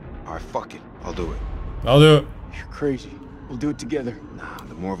 Alright, fuck it. I'll do it. I'll do it. You're crazy. We'll do it together. Nah,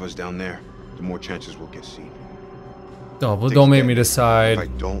 the more of us down there, the more chances we'll get seen. Oh, but don't make me If decide. I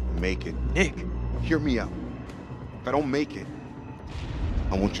don't make it, Nick, hear me out. If I don't make it,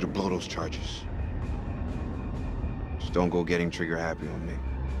 I want you to blow those charges. Just don't go getting trigger happy on me.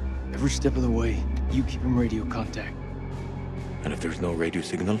 Every step of the way, you keep him radio contact. And if there's no radio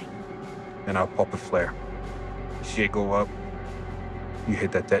signal? Then I'll pop a flare. You see it go up, you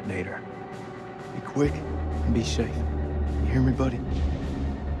hit that detonator. Be quick and be safe. You hear me, buddy?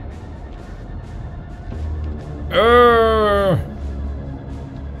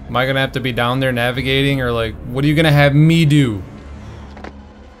 Am I gonna have to be down there navigating, or like, what are you gonna have me do?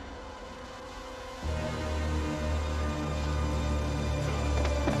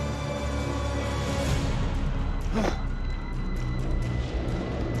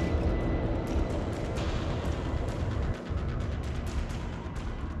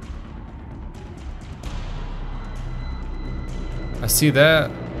 I see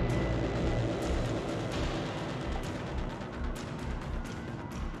that.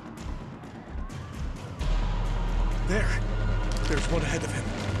 There's one ahead of him.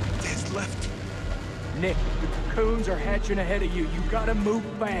 To his left. Nick, the cocoons are hatching ahead of you. You gotta move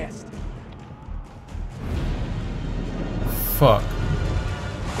fast. Fuck.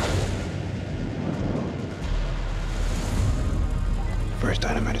 First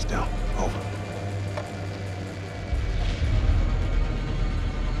dynamite is down. Over.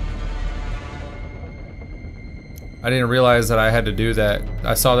 I didn't realize that I had to do that.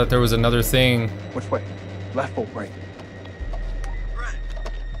 I saw that there was another thing. Which way? Left or right?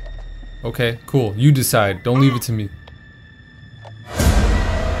 Okay, cool. You decide. Don't leave it to me.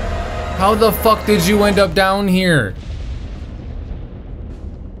 How the fuck did you end up down here?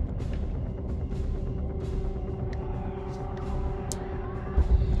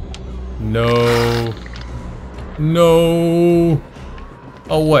 No. No.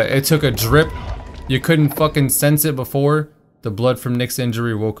 Oh, what? It took a drip? You couldn't fucking sense it before? The blood from Nick's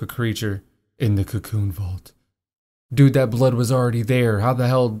injury woke a creature in the cocoon vault. Dude, that blood was already there. How the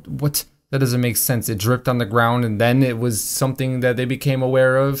hell? What? That doesn't make sense. It dripped on the ground and then it was something that they became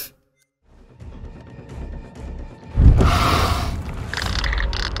aware of.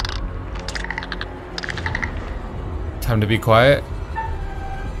 Time to be quiet.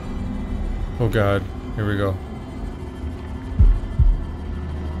 Oh god, here we go.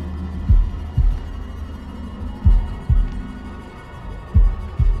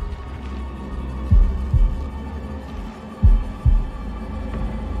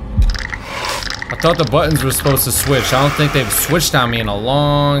 I thought the buttons were supposed to switch. I don't think they've switched on me in a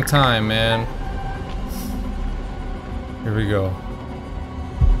long time, man. Here we go.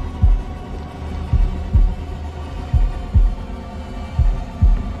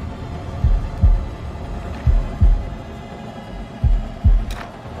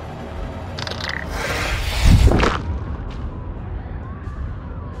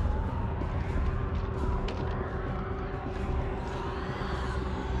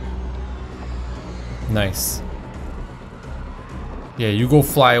 Nice. Yeah, you go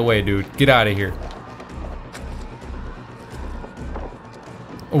fly away, dude. Get out of here.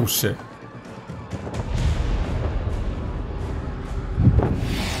 Oh, shit.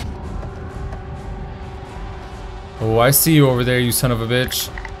 Oh, I see you over there, you son of a bitch.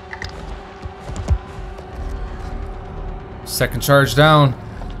 Second charge down.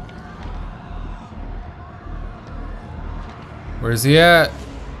 Where's he at?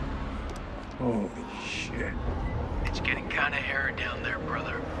 Holy shit. It's getting kind of hairy down there,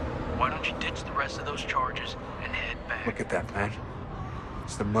 brother. Why don't you ditch the rest of those charges and head back? Look at that, man.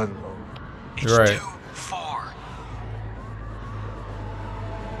 It's the mud road. It's You're right. too far.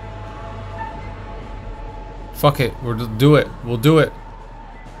 Fuck it. We'll do it. We'll do it.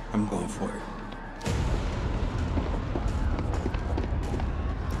 I'm going for it.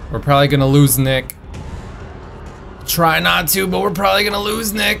 We're probably gonna lose Nick. Try not to, but we're probably gonna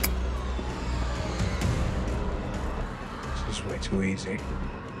lose Nick. This is way too easy.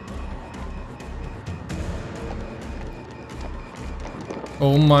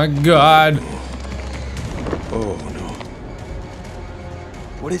 Oh my god. Oh no,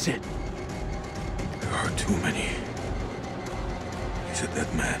 What is it? there are too many. He's a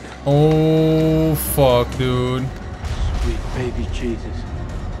dead man. Oh fuck, dude. Sweet baby Jesus.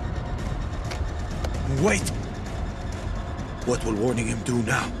 Wait! What will warning him do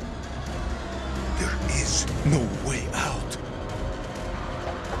now? There is no way out.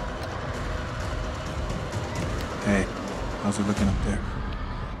 Hey, how's it looking up there?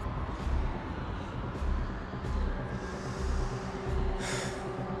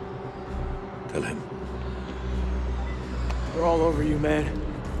 Tell him. They're all over you, man.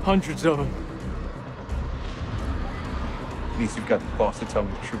 Hundreds of them. least you've got the balls to tell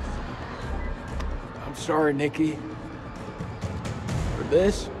me the truth. I'm sorry, Nikki. For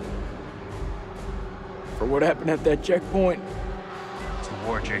this? For what happened at that checkpoint? It's a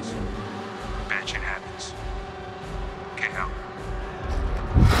war, Jason. Bad shit happens. Get out.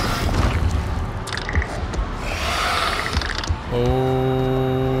 Oh,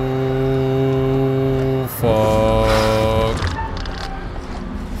 fuck.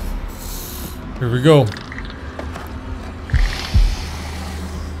 Here we go.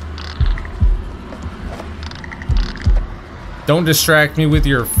 Don't distract me with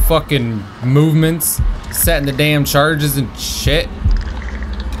your fucking movements, setting the damn charges and shit.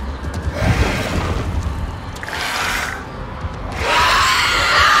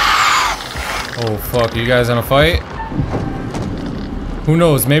 Oh fuck, you guys gonna fight? Who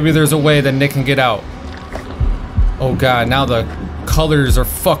knows, maybe there's a way that Nick can get out. Oh god, now the colors are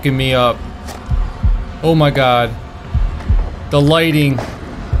fucking me up. Oh my god. The lighting.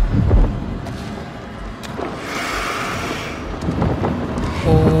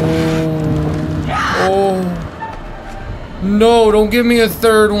 Oh. No, don't give me a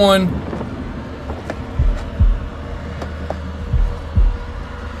third one.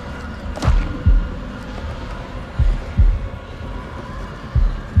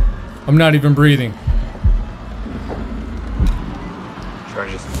 I'm not even breathing.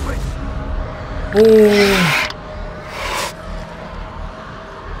 Charges in place. Oh.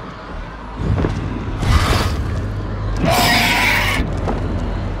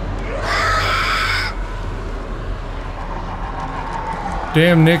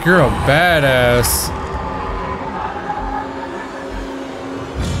 Damn, Nick, you're a badass.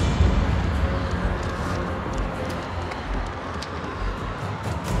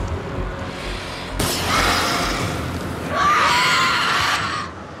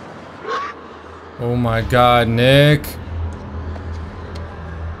 Oh my god, Nick.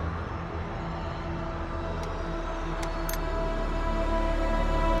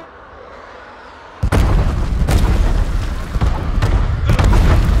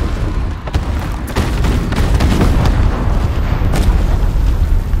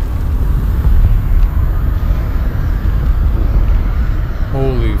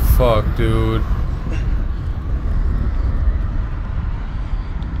 Holy fuck, dude.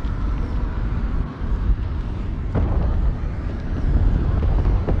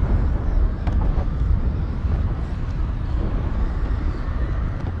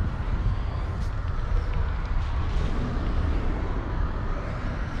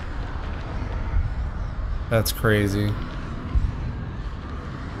 That's crazy.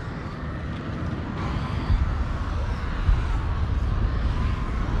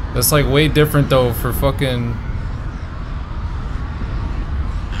 That's like way different though for fucking...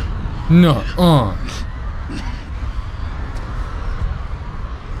 No,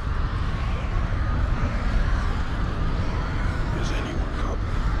 Is anyone coming?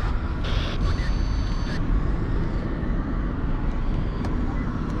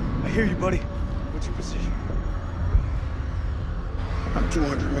 I hear you, buddy. What's your position? I'm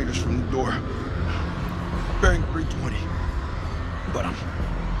 200 meters from the door. Bearing 320. But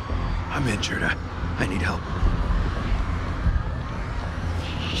I'm injured. I need help.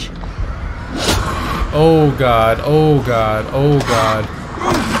 oh god, oh god, oh god.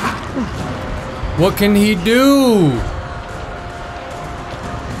 What can he do?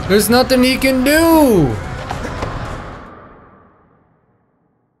 There's nothing he can do.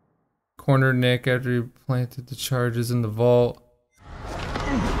 Cornered Nick after he planted the charges in the vault.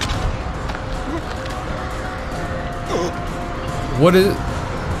 What is...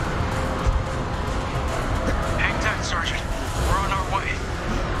 Hang tight, Sergeant. We're on our way.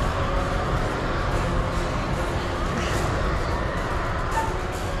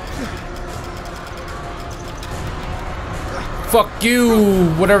 Fuck you,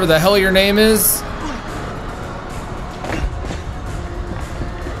 whatever the hell your name is.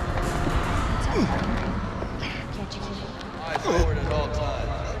 Eyes forward at all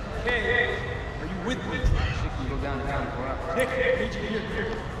times. Hey, are you with me? She can go down and down for hours. Nick, need you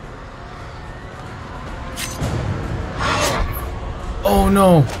here. Oh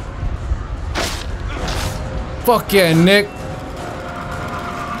no. Fuck yeah, Nick.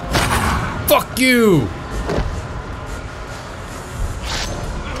 Fuck you.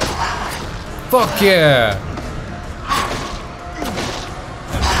 Fuck yeah.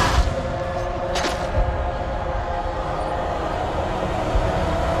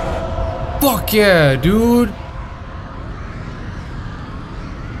 Fuck yeah, dude.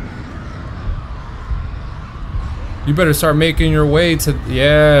 You better start making your way to...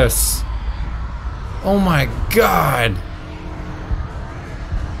 Yes. Oh my god.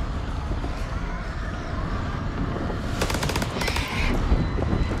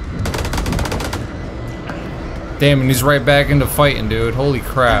 Damn, and he's right back into fighting, dude. Holy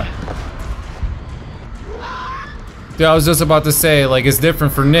crap. Dude, I was just about to say, like, it's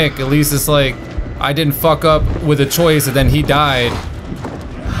different for Nick. At least it's like, I didn't fuck up with a choice and then he died.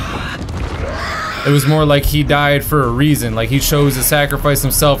 It was more like he died for a reason. Like, he chose to sacrifice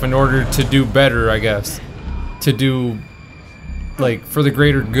himself in order to do better, I guess. To do, like, for the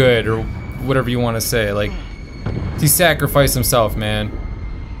greater good, or whatever you want to say. Like, he sacrificed himself, man.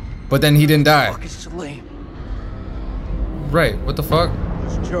 But then he didn't die. Fuck, it's lame. Right, what the fuck?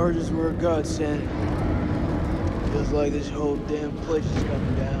 Those charges were a godsend. Feels like this whole damn place is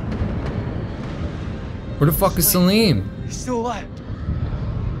coming down. Where the fuck is Salim? He's still alive.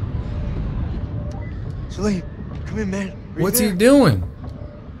 Salim, come in, man. What's he doing?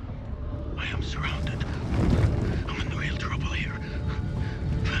 I am surrounded. I'm in real trouble here.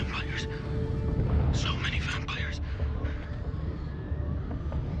 Vampires. So many vampires.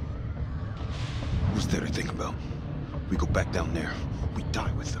 What's there to think about? We go back down there, we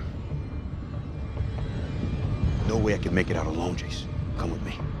die with them. No way I can make it out alone, Jason. Come with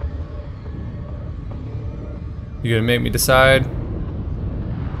me. You gonna make me decide?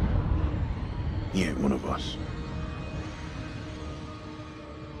 He ain't one of us.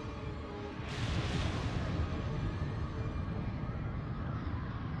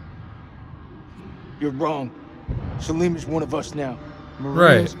 You're wrong. Salim is one of us now.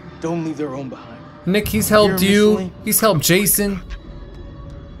 Right. Marines don't leave their own behind. Nick, he's helped you. He's helped Jason.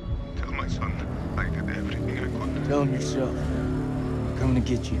 Tell my son I did everything I could. Tell him yourself. I'm coming to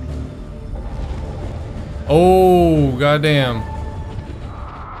get you. Oh, goddamn.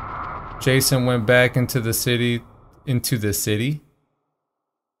 Jason went back into the city. Into the city?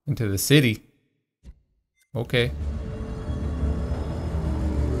 Into the city. Okay.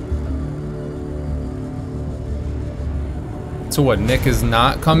 So what, Nick is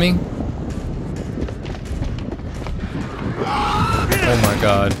not coming? Oh my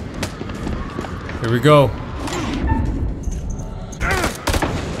god. Here we go.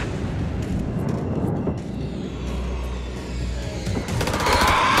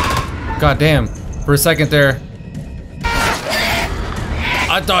 God damn. For a second there,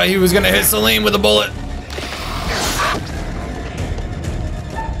 I thought he was gonna hit Salim with a bullet.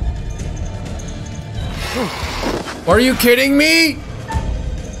 Are you kidding me?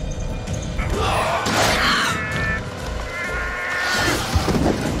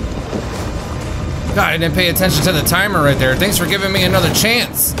 God, I didn't pay attention to the timer right there. Thanks for giving me another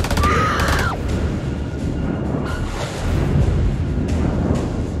chance.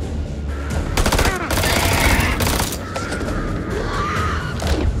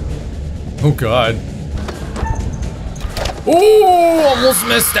 Oh god. Oh, almost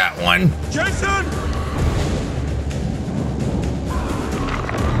missed that one. Jason!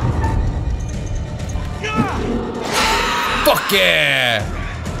 Fuck yeah!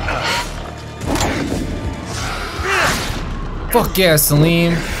 Fuck yeah,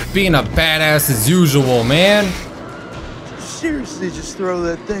 Salim. Being a badass as usual, man. Seriously, just throw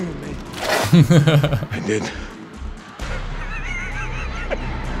that thing at me. I did.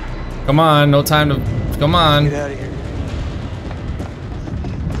 Come on, no time to... Come on. Get out of here.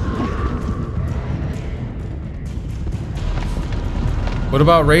 What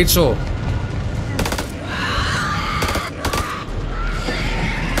about Rachel?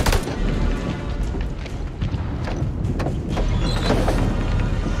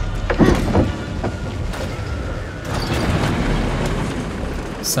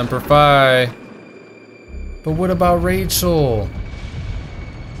 Semper Fi. But what about Rachel?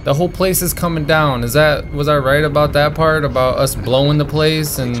 The whole place is coming down. Is that, was I right about that part? About us blowing the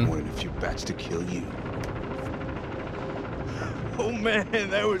place and... Wanted a few bats to kill you. Oh man,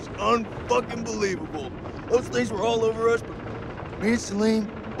 that was unfucking believable. Those things were all over us, but me and Salim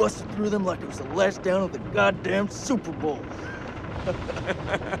busted through them like it was the last down of the goddamn Super Bowl.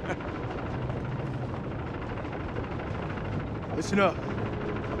 Listen up.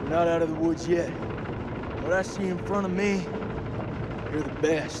 We're not out of the woods yet. What I see in front of me, you're the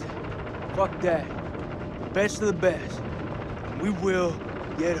best. Fuck that. The best of the best. We will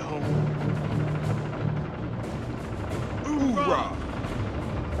get home. Hoorah!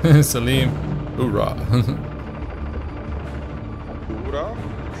 Salim. Hoorah. Hoorah?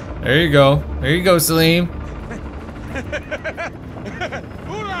 There you go. There you go, Salim.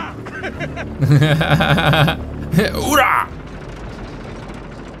 Hoorah! Hoorah!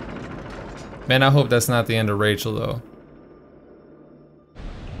 Man, I hope that's not the end of Rachel, though.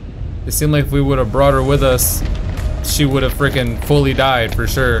 It seemed like if we would have brought her with us, she would have freaking fully died for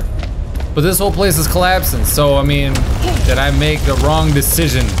sure. But this whole place is collapsing, so I mean, did I make the wrong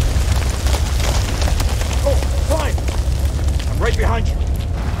decision? Oh, behind you.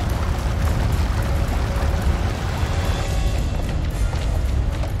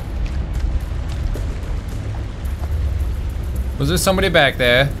 Was there somebody back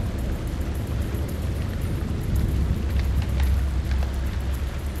there?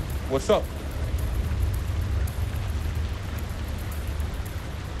 What's up?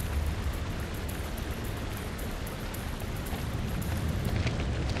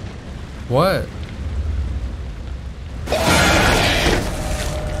 What?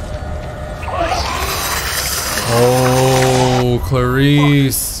 Oh,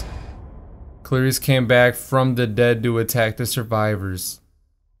 Clarice. Clarice came back from the dead to attack the survivors.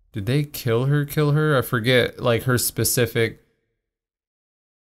 Did they kill her? I forget, like, her specific...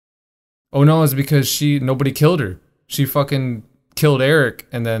 Oh no, it's because nobody killed her. She fucking killed Eric,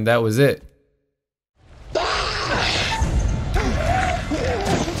 and then that was it.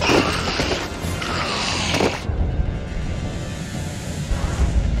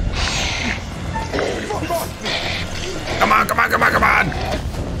 Come on, come on, come on, come on!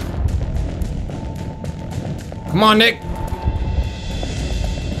 Come on, Nick!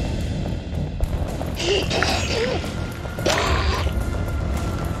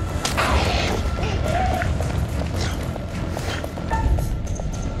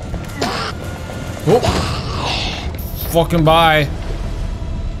 Oh. Fucking bye.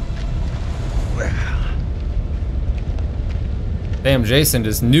 Damn, Jason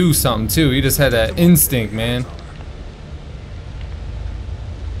just knew something too. He just had that instinct, man.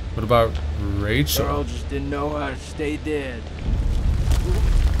 What about Rachel? Carl just didn't know how to stay dead.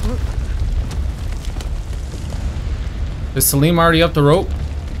 Is Salim already up the rope?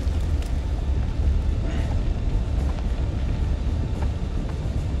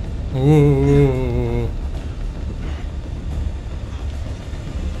 Ooh.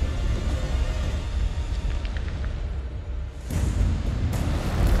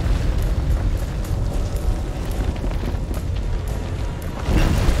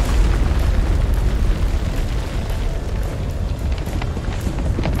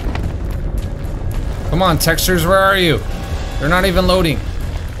 Come on, textures, where are you? They're not even loading.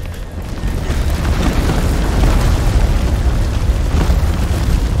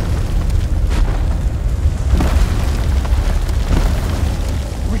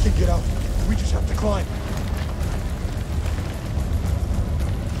 We can get out. We just have to climb.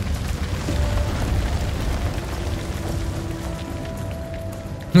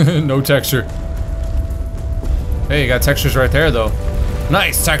 No texture. Hey, you got textures right there, though.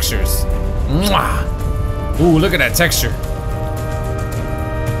 Nice textures. Mwah! Ooh, look at that texture.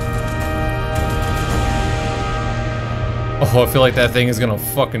 Oh, I feel like that thing is gonna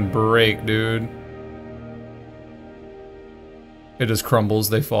fucking break, dude. It just crumbles,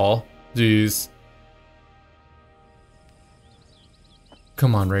 they fall. Jeez.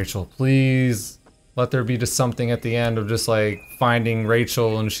 Come on, Rachel, please. Let there be just something at the end of just like finding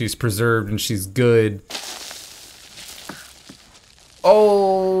Rachel and she's preserved and she's good.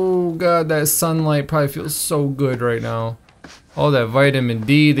 Oh god, that sunlight probably feels so good right now. All that vitamin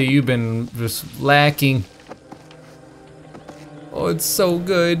D that you've been just lacking. Oh, it's so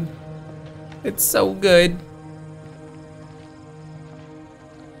good. It's so good.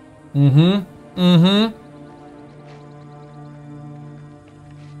 Mm-hmm. Mm-hmm.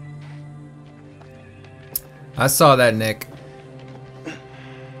 I saw that, Nick.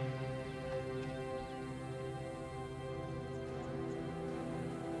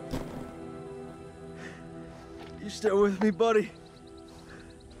 You still with me, buddy?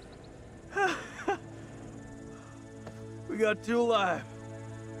 We got two alive.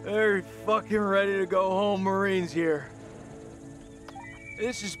 Very fucking ready to go home, Marines here.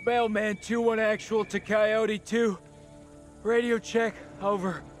 This is Mailman 2-1 actual to Coyote 2. Radio check,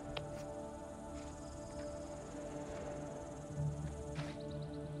 over.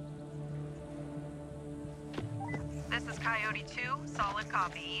 This is Coyote 2, solid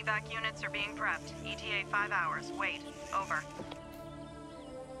copy. Evac units are being prepped. ETA 5 hours. Wait, over.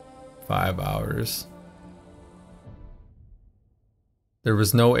 5 hours. There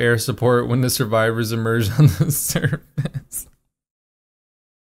was no air support when the survivors emerged on the surface.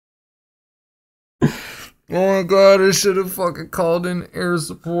 Oh my god, I should have fucking called in air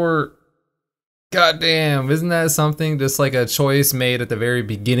support. God damn, isn't that something? Just like a choice made at the very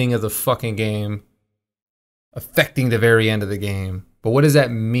beginning of the fucking game, affecting the very end of the game. But what does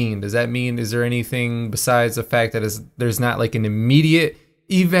that mean? Does that mean, is there anything besides the fact that there's not like an immediate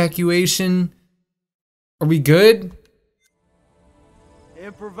evacuation? Are we good?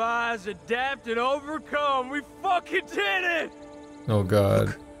 Improvise, adapt, and overcome. We fucking did it! Oh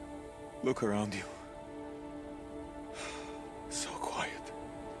god. Look around you. So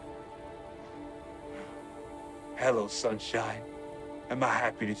Hello, sunshine. Am I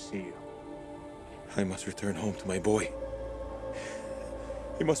happy to see you? I must return home to my boy.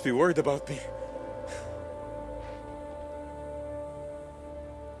 He must be worried about me.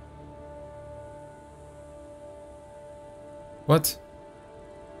 What?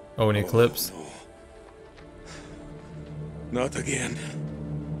 Oh, an eclipse. No. Not again.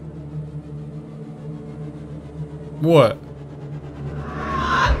 What?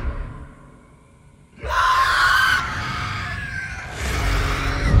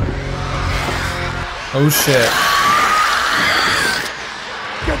 Oh shit.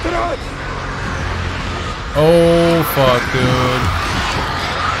 Get it on! Oh fuck, dude.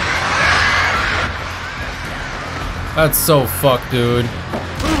 That's so fucked, dude.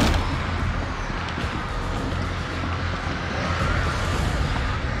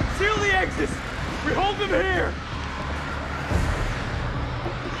 Seal the exits! We hold them here!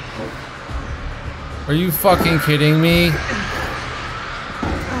 Are you fucking kidding me?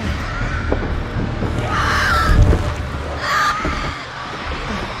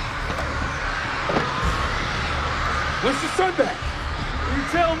 Where's the sun back? You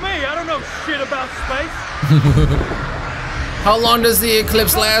tell me, I don't know shit about space. How long does the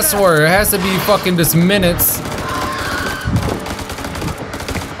eclipse last for? It has to be fucking just minutes.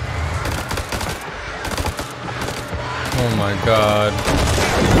 Oh my god.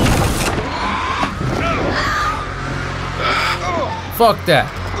 Fuck that.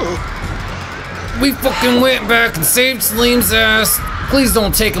 We fucking went back and saved Salim's ass. Please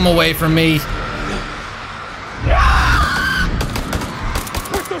don't take him away from me.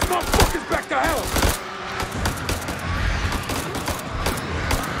 Push those motherfuckers back to hell!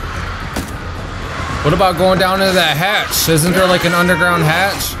 What about going down into that hatch? Isn't there like an underground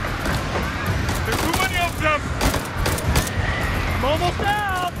hatch? There's too many of them! I'm almost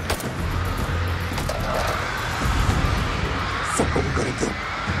out! Fuck, what we gonna do?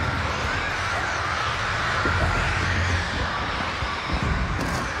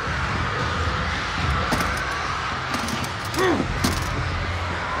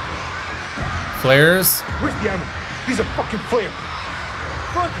 Flares? Where's the ammo? These are fucking flares.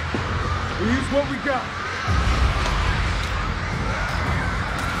 Fuck it. We use what we got.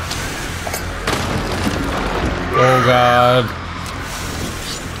 Oh god.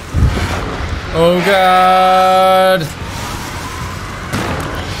 Oh god.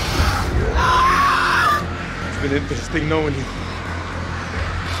 It's been interesting knowing you.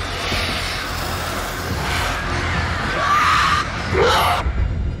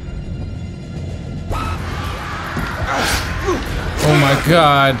 Oh my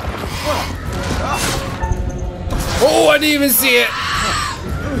god. Oh, I didn't even see it.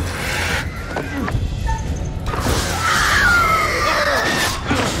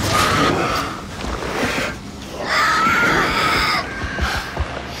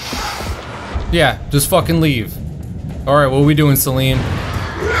 Yeah, just fucking leave. Alright, what are we doing, Salim?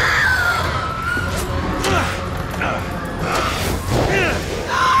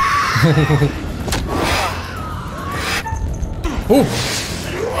 Ooh.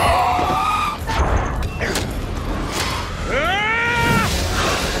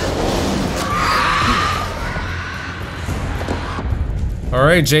 All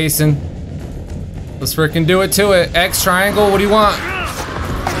right, Jason. Let's frickin' do it to it. X triangle, what do you want?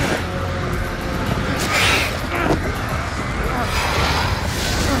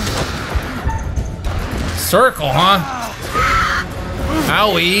 Circle, huh?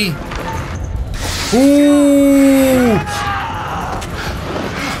 Owie. Ooh.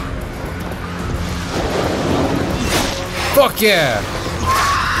 Fuck yeah.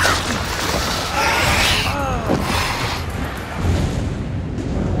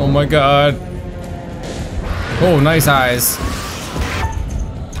 Oh my god. Oh, nice eyes.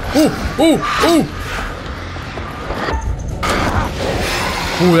 Ooh, ooh, ooh.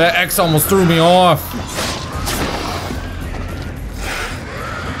 Ooh, that X almost threw me off.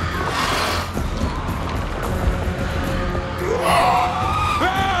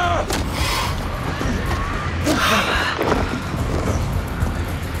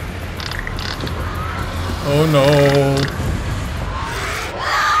 Oh no.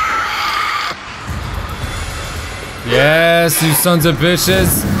 Yes, you sons of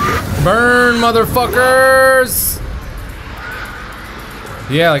bitches. Burn, motherfuckers.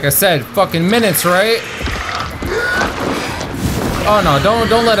 Yeah, like I said, fucking minutes, right? Oh no,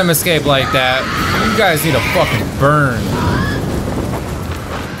 don't let him escape like that. You guys need to fucking burn.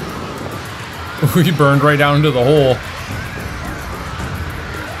 We burned right down into the hole.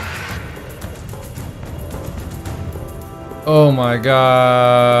 Oh my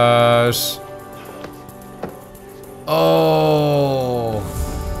gosh. Oh.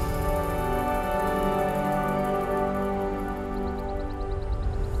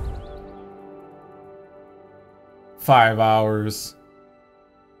 Five hours.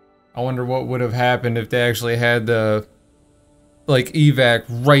 I wonder what would have happened if they actually had the, like, evac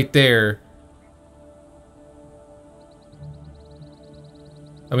right there.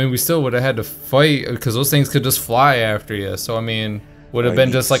 I mean, we still would have had to fight, because those things could just fly after you. So, I mean, would have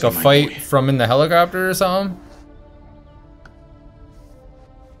been just like a fight from in the helicopter or something?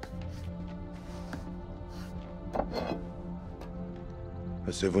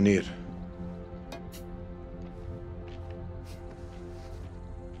 A souvenir.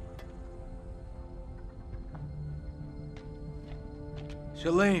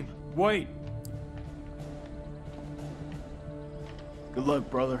 Salim, wait. Good luck,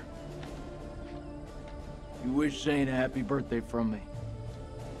 brother. You wish Zane a happy birthday from me.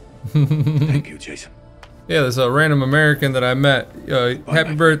 Thank you, Jason. Yeah, there's a random American that I met.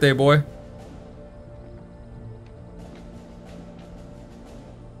 Happy birthday, boy.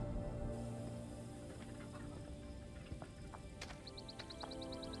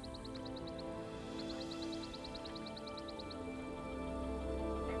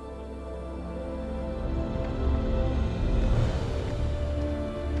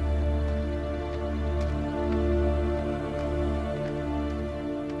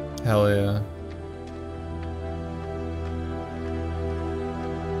 Hell yeah.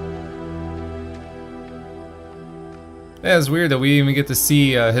 Yeah, it's weird that we even get to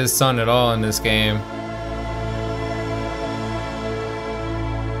see his son at all in this game.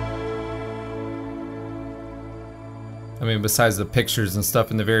 I mean, besides the pictures and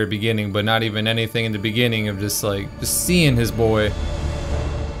stuff in the very beginning, but not even anything in the beginning of just like, just seeing his boy.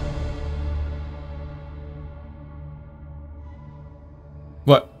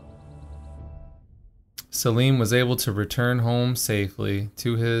 What? Salim was able to return home safely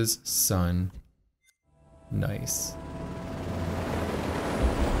to his son. Nice.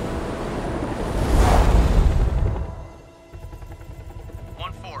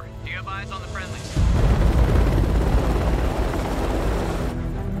 Do you have eyes on the friendlies?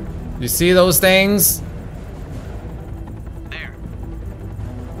 You see those things? There.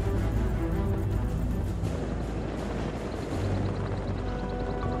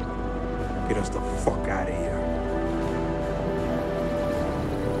 Get us the fuck out of here.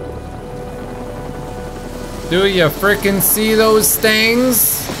 Do you frickin' see those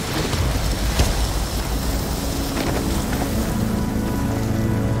things?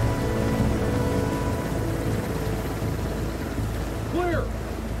 Clear.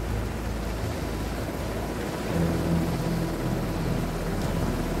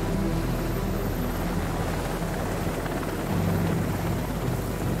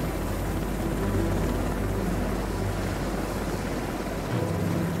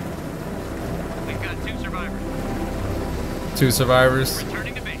 We've got 2 survivors. 2 survivors.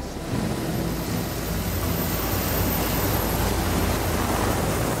 Returning to base.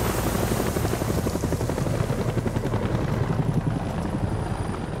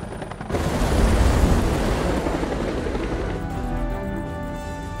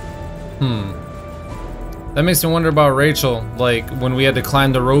 That makes me wonder about Rachel, like when we had to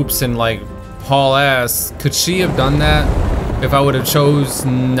climb the ropes and like haul ass, could she have done that if I would have chose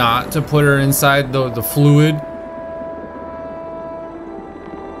not to put her inside the fluid?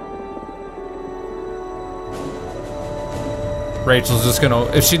 Rachel's just gonna,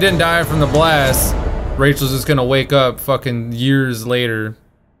 if she didn't die from the blast, Rachel's just gonna wake up fucking years later,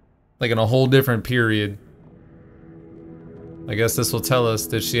 like in a whole different period. I guess this will tell us,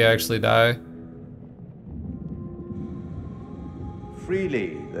 did she actually die?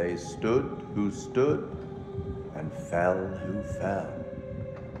 Freely they stood who stood, and fell who fell.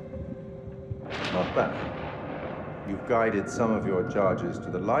 Not bad. You've guided some of your charges to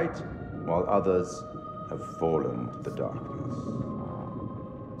the light, while others have fallen to the darkness.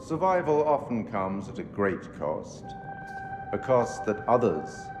 Survival often comes at a great cost, a cost that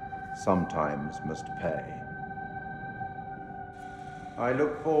others sometimes must pay. I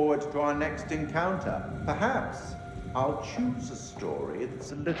look forward to our next encounter. Perhaps I'll choose a story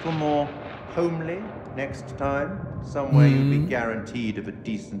that's a little more homely next time, somewhere you'll be guaranteed of a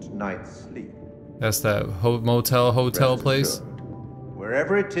decent night's sleep. That's that hotel place? Assured,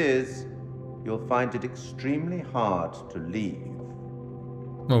 wherever it is, you'll find it extremely hard to leave.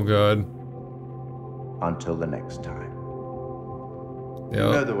 Oh god. Until the next time. Yep.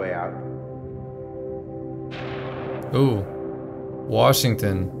 You know the way out. Ooh.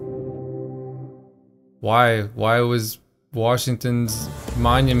 Washington. Why was Washington's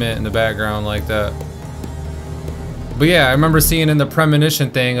monument in the background like that? But yeah, I remember seeing in the premonition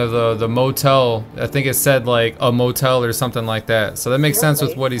thing of the motel, I think it said like a motel or something like that. So that makes sense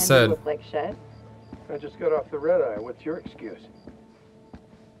with what he said. Like shit. I just got off the red eye. What's your excuse?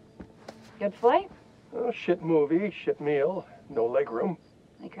 Good flight? Oh, shit movie, shit meal, no leg room.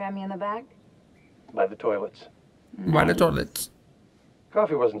 They cram me in the back? By the toilets. By the toilets.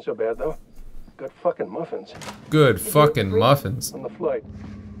 Coffee wasn't so bad, though. Good fucking muffins. Good fucking muffins. On the flight.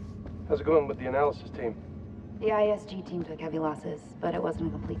 How's it going with the analysis team? The ISG team took heavy losses, but it wasn't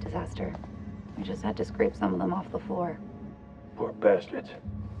a complete disaster. We just had to scrape some of them off the floor. Poor bastards.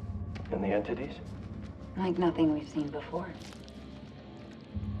 And the entities? Like nothing we've seen before.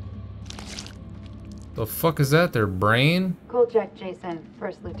 The fuck is that? Their brain? Kolchak Jason,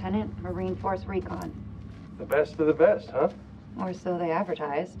 First Lieutenant, Marine Force Recon. The best of the best, huh? Or so they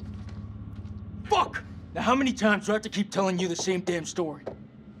advertised. Fuck! Now how many times do I have to keep telling you the same damn story?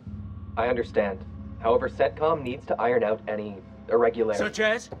 I understand. However, CENTCOM needs to iron out any irregularities. Such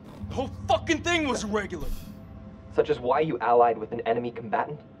as? The whole fucking thing was irregular. Such as why you allied with an enemy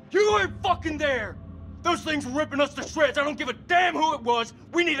combatant? You weren't fucking there! Those things were ripping us to shreds. I don't give a damn who it was.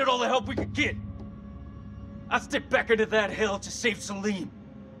 We needed all the help we could get. I stepped back into that hell to save Salim.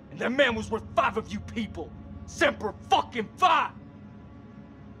 And that man was worth 5 of you people. Semper fucking Fi!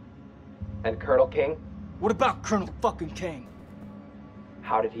 And Colonel King? What about Colonel fucking King?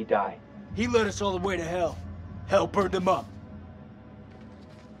 How did he die? He led us all the way to hell. Hell burned him up.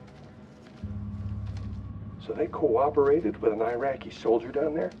 So they cooperated with an Iraqi soldier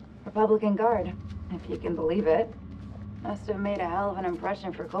down there? Republican Guard, if you can believe it. Must have made a hell of an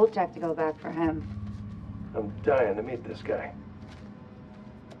impression for Kolchak to go back for him. I'm dying to meet this guy.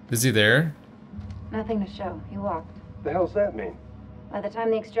 Is he there? Nothing to show. He walked. The hell's that mean? By the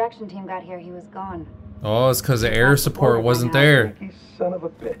time the extraction team got here, he was gone. Oh, it's because the air support wasn't there. You son of a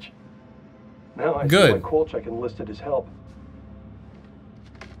bitch. Now I Good. see why Kolchak enlisted his help.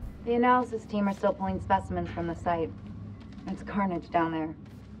 The analysis team are still pulling specimens from the site. It's carnage down there.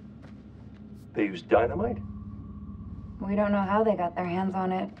 They used dynamite? We don't know how they got their hands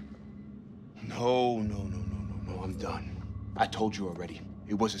on it. No, I'm done. I told you already.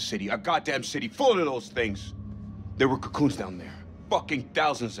 It was a city, a goddamn city full of those things. There were cocoons down there. Fucking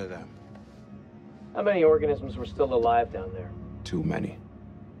thousands of them. How many organisms were still alive down there? Too many.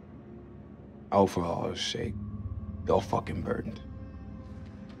 Oh, for Allah's sake. They're all fucking burdened.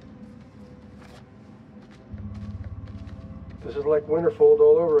 This is like Winterfold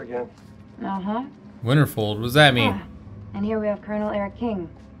all over again. Uh-huh. Winterfold, what does that mean? Yeah. And here we have Colonel Eric King,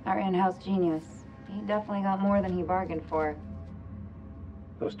 our in-house genius. He definitely got more than he bargained for.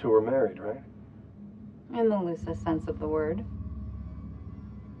 Those two were married, right? In the loosest sense of the word.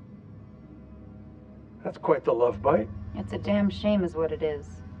 That's quite the love bite. It's a damn shame is what it is.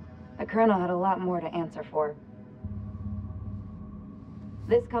 The Colonel had a lot more to answer for.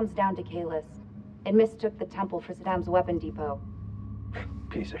 This comes down to Kalis. It mistook the temple for Saddam's weapon depot.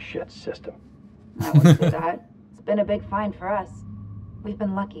 Piece of shit system. I wouldn't say that. It's been a big find for us. We've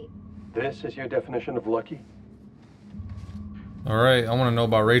been lucky. This is your definition of lucky? Alright, I want to know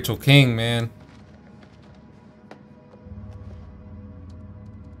about Rachel King, man.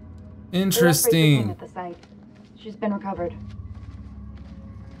 Interesting. At the site. She's been recovered.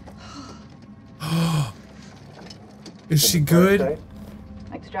 Is she good?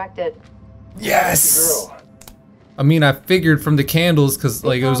 Extracted. Yes! I mean, I figured from the candles, because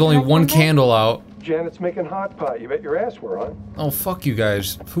like, there was only one candle out. Janet's making hot pot. You bet your ass we're on. Oh, fuck you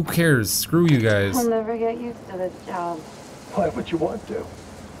guys. Who cares? Screw you guys. I'll never get used to this job. Why would you want to?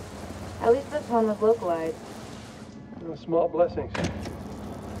 At least this one was localized. Small blessings.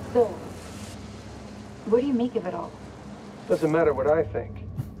 So, what do you make of it all? Doesn't matter what I think.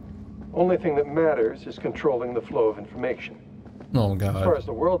 Only thing that matters is controlling the flow of information. Oh, God. As far as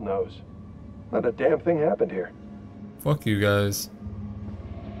the world knows, not a damn thing happened here. Fuck you guys.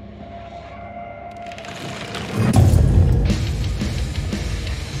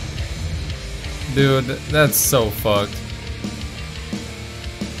 Dude, that's so fucked.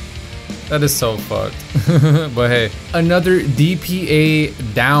 That is so fucked. But hey, another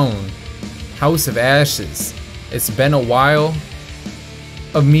DPA down. House of Ashes. It's been a while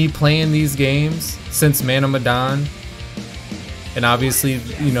of me playing these games since Man of Medan. And obviously,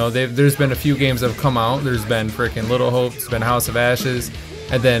 you know, there's been a few games that have come out. There's been freaking Little Hope, there's been House of Ashes,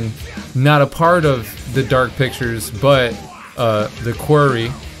 and then not a part of the Dark Pictures, but The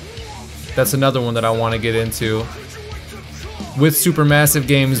Quarry. That's another one that I want to get into. With Supermassive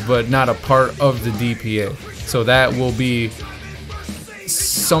Games, but not a part of the DPA. So that will be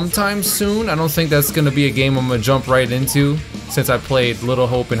sometime soon. I don't think that's going to be a game I'm going to jump right into, since I played Little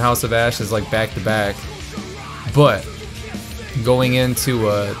Hope and House of Ashes like back to back. But going into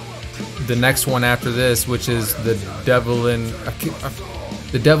the next one after this, which is the Devil in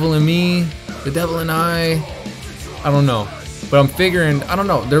the Devil in Me, the Devil in I don't know. But I'm figuring, I don't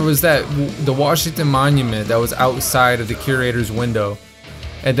know, there was the Washington Monument that was outside of the curator's window.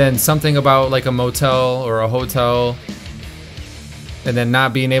 And then something about like a motel or a hotel. And then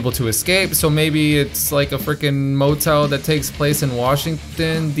not being able to escape. So maybe it's like a freaking motel that takes place in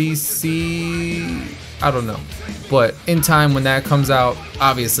Washington, D.C. I don't know. But in time when that comes out,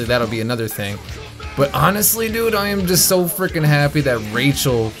 obviously that'll be another thing. But honestly, dude, I am just so freaking happy that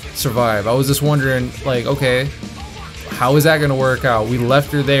Rachel survived. I was just wondering, like, okay, how is that gonna work out? We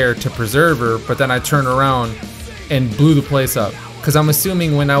left her there to preserve her, but then I turned around and blew the place up. Cause I'm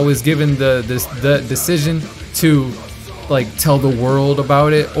assuming when I was given the decision to like tell the world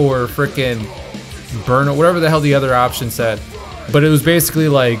about it or freaking burn it, whatever the hell the other option said, but it was basically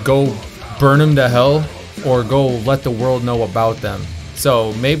like go burn them to hell or go let the world know about them.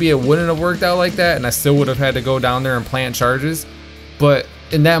 So maybe it wouldn't have worked out like that, and I still would have had to go down there and plant charges. But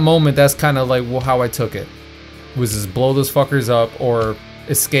in that moment, that's kind of like how I took it. Was just blow those fuckers up or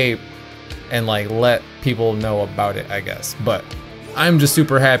escape and like let people know about it, I guess. But I'm just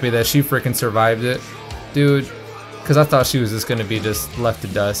super happy that she freaking survived it, dude, because I thought she was just gonna be just left to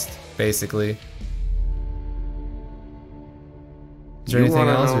dust, basically. Is there anything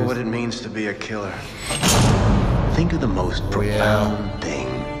else? You wanna know what it means to be a killer? Think of the most profound thing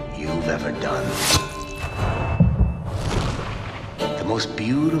you've ever done. The most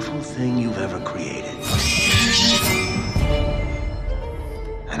beautiful thing you've ever created.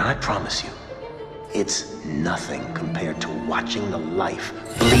 And I promise you, it's nothing compared to watching the life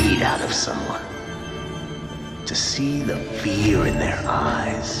bleed out of someone. To see the fear in their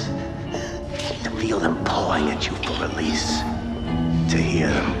eyes, to feel them pawing at you for release, to hear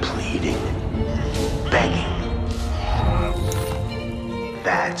them pleading, begging.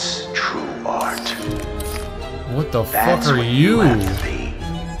 That's true art. What the fuck are you?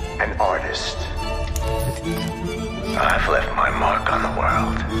 An artist. I've left my mark on the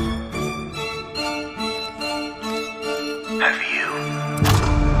world. Have you?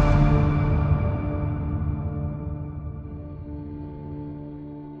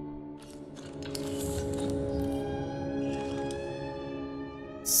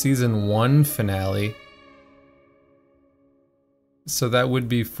 Season 1 finale. So that would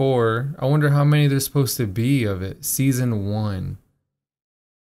be 4. I wonder how many there's supposed to be of it. Season 1.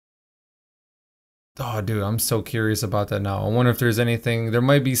 Oh, dude, I'm so curious about that now. I wonder if there's anything. There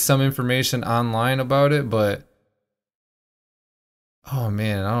might be some information online about it, but oh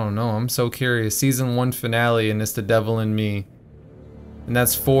man, I don't know. I'm so curious. Season 1 finale, and it's The Devil in Me. And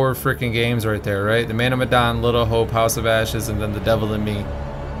that's 4 freaking games right there, right? The Man of Medan, Little Hope, House of Ashes, and then The Devil in Me.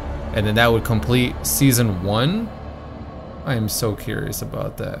 And then that would complete Season 1? I am so curious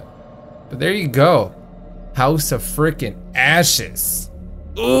about that. But there you go. House of freaking Ashes.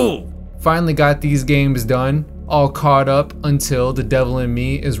 Ooh! Finally got these games done. All caught up until The Devil in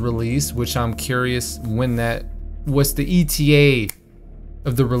Me is released, which I'm curious when that... What's the ETA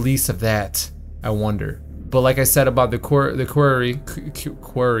of the release of that? I wonder. But like I said about the Quarry,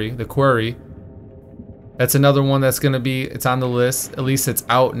 that's another one that's gonna be, it's on the list. At least it's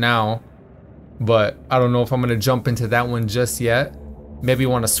out now. But I don't know if I'm gonna jump into that one just yet. Maybe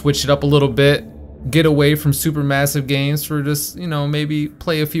want to switch it up a little bit. Get away from supermassive games for just, you know, maybe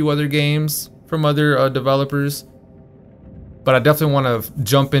play a few other games from other developers. But I definitely want to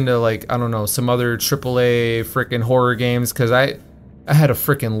jump into, like, I don't know, some other AAA freaking horror games, because I had a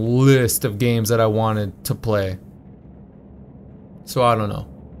freaking list of games that I wanted to play. So I don't know.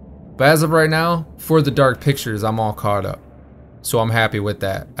 But as of right now, for the Dark Pictures, I'm all caught up. So I'm happy with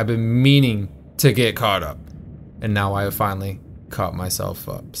that. I've been meaning to get caught up, and now I have finally caught myself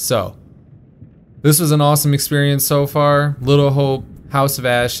up. So this was an awesome experience so far. Little Hope, House of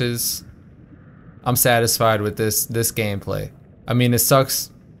Ashes. I'm satisfied with this gameplay. I mean, it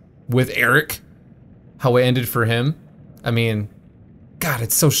sucks with Eric, how it ended for him. I mean, God,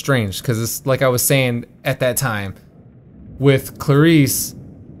 it's so strange, because it's like I was saying at that time with Clarice,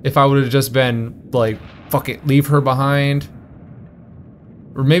 if I would have just been like, fuck it, leave her behind,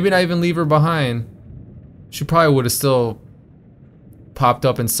 or maybe not even leave her behind, she probably would have still popped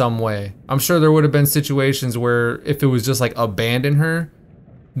up in some way. I'm sure there would have been situations where if it was just like abandon her,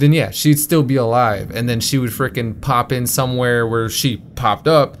 then yeah, she'd still be alive, and then she would freaking pop in somewhere where she popped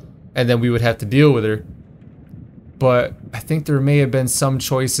up, and then we would have to deal with her. But I think there may have been some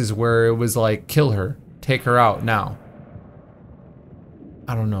choices where it was like, kill her, take her out now.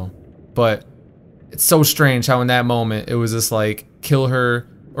 I don't know, but it's so strange how in that moment it was just like, kill her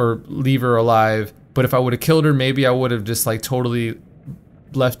or leave her alive, But if I would have killed her, maybe I would have just like totally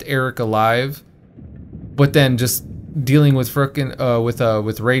left Eric alive. But then just dealing with frickin'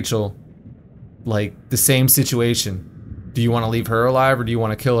 with Rachel, like the same situation. Do you want to leave her alive or do you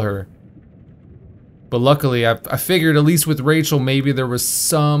want to kill her? But luckily, I figured at least with Rachel, maybe there was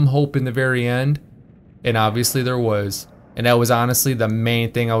some hope in the very end. And obviously there was. And that was honestly the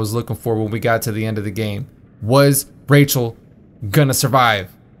main thing I was looking for when we got to the end of the game. Was Rachel gonna survive?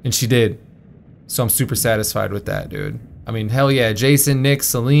 And she did. So I'm super satisfied with that, dude. I mean, hell yeah. Jason, Nick,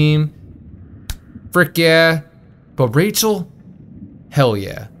 Salim. Frick yeah. But Rachel? Hell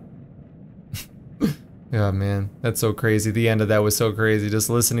yeah. Yeah, man, that's so crazy. The end of that was so crazy. Just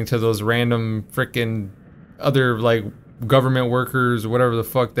listening to those random frickin' other like government workers or whatever the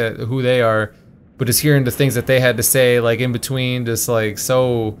fuck that who they are, but just hearing the things that they had to say like in between, just like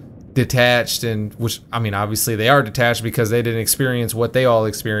so detached. And which, I mean, obviously they are detached because they didn't experience what they all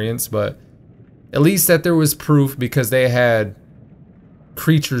experienced, but at least that there was proof because they had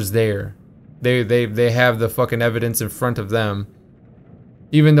creatures there. They have the fucking evidence in front of them.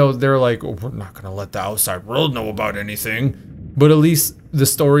 Even though they're like, oh, we're not gonna let the outside world know about anything. But at least the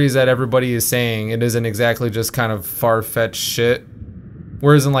stories that everybody is saying, it isn't exactly just kind of far-fetched shit.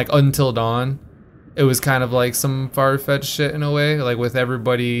 Whereas in like Until Dawn, it was kind of like some far-fetched shit in a way. Like with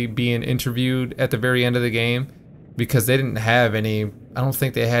everybody being interviewed at the very end of the game. Because they didn't have any, I don't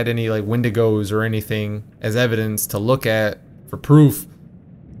think they had any like Wendigos or anything as evidence to look at for proof.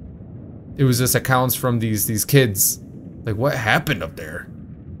 It was just accounts from these kids. Like what happened up there?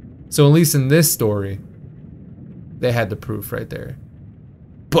 So at least in this story, they had the proof right there.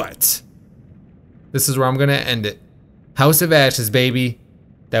 But this is where I'm gonna end it. House of Ashes, baby.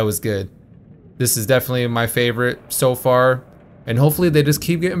 That was good. This is definitely my favorite so far. And hopefully they just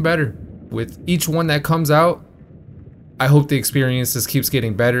keep getting better. With each one that comes out, I hope the experience just keeps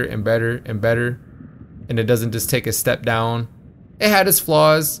getting better and better and better. And it doesn't just take a step down. It had its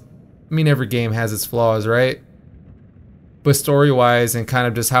flaws. I mean, every game has its flaws, right? But story-wise and kind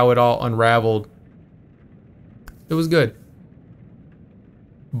of just how it all unraveled, it was good.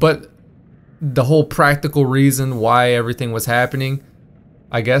 But the whole practical reason why everything was happening,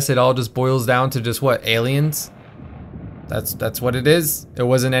 I guess it all just boils down to just what? Aliens? That's what it is. It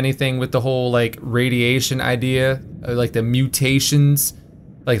wasn't anything with the whole like radiation idea, like the mutations,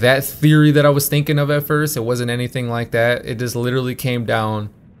 like that theory that I was thinking of at first. It wasn't anything like that. It just literally came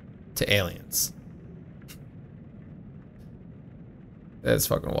down to aliens. That's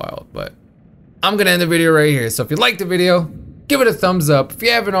fucking wild, but I'm gonna end the video right here. So if you liked the video, give it a thumbs up. If you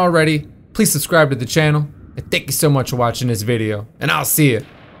haven't already, please subscribe to the channel. And thank you so much for watching this video. And I'll see you.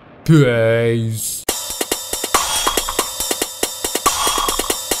 Peace.